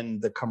food and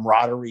the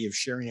camaraderie of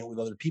sharing it with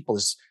other people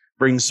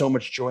brings so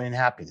much joy and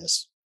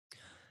happiness.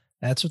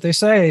 That's what they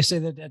say. They say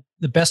that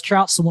the best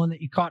trout's the one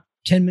that you caught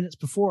 10 minutes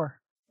before.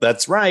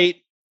 That's right.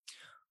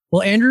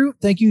 Well, Andrew,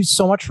 thank you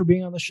so much for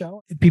being on the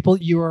show. People,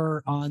 you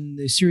are on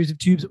the series of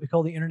tubes that we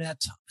call the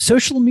internet.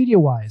 Social media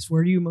wise,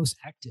 where are you most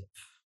active?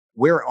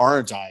 Where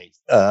aren't I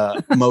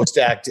most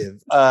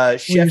active?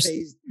 Chef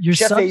AZ. Your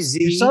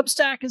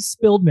Substack is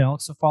Spilled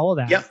Milk, so follow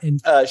that. Yep.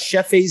 And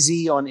Chef AZ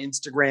on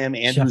Instagram,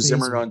 Andrew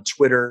Zimmern on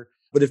Twitter.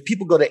 But if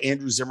people go to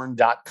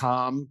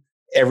andrewzimmern.com,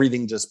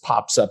 everything just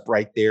pops up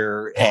right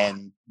there,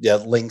 and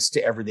links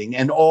to everything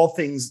and all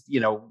things.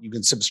 You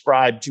can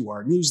subscribe to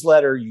our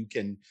newsletter. You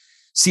can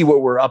see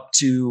what we're up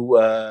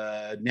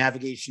to.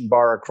 Navigation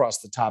bar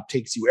across the top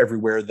takes you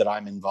everywhere that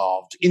I'm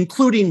involved,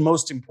 including,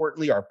 most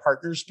importantly, our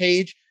partners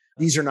page.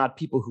 These are not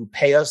people who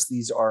pay us.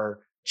 These are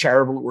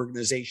charitable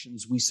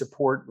organizations we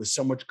support with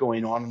so much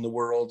going on in the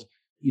world.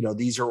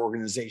 These are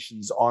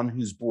organizations on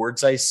whose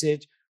boards I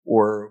sit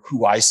or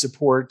who I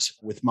support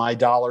with my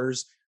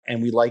dollars.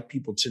 And we like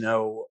people to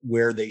know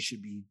where they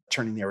should be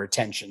turning their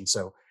attention.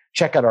 So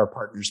check out our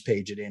partners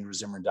page at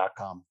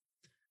andrewzimmern.com.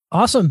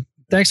 Awesome.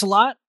 Thanks a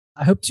lot.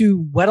 I hope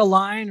to wet a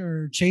line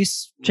or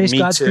chase Me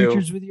God's too.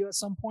 creatures with you at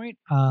some point.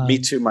 Me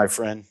too, my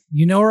friend.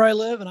 You know where I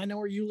live, and I know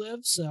where you live,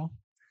 so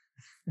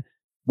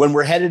When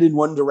we're headed in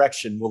one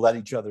direction, we'll let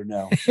each other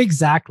know.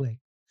 exactly.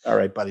 All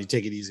right, buddy,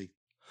 take it easy.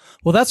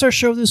 Well, that's our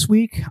show this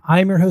week.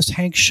 I'm your host,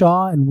 Hank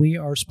Shaw, and we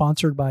are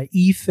sponsored by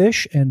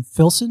eFish and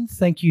Filson.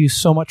 Thank you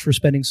so much for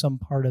spending some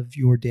part of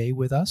your day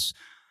with us.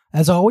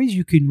 As always,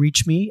 you can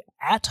reach me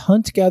at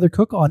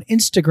HuntGatherCook on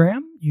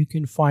Instagram. You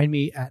can find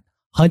me at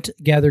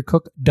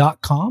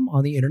huntgathercook.com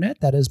on the internet.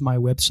 That is my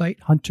website,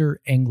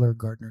 Hunter Angler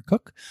Gardener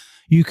Cook.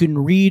 You can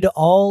read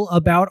all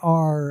about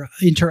our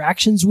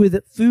interactions with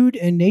food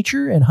and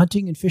nature and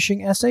hunting and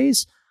fishing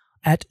essays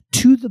at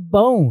To The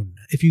Bone.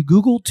 If you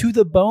Google To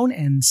The Bone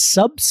and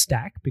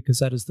Substack, because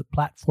that is the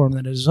platform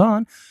that it is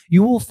on,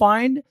 you will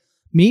find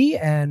me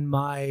and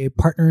my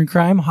partner in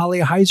crime, Holly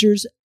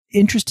Heiser's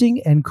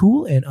interesting and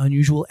cool and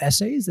unusual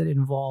essays that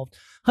involve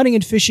hunting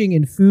and fishing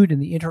and food and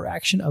the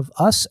interaction of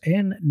us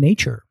and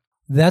nature.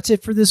 That's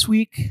it for this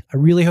week. I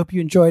really hope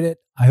you enjoyed it.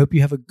 I hope you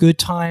have a good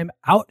time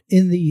out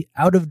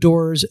of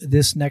doors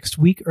this next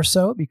week or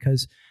so,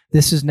 because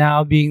this is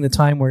now being the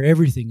time where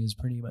everything is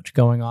pretty much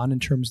going on in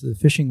terms of the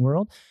fishing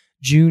world.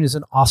 June is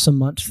an awesome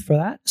month for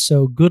that.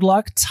 So good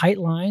luck, tight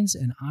lines,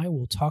 and I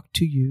will talk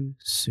to you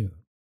soon.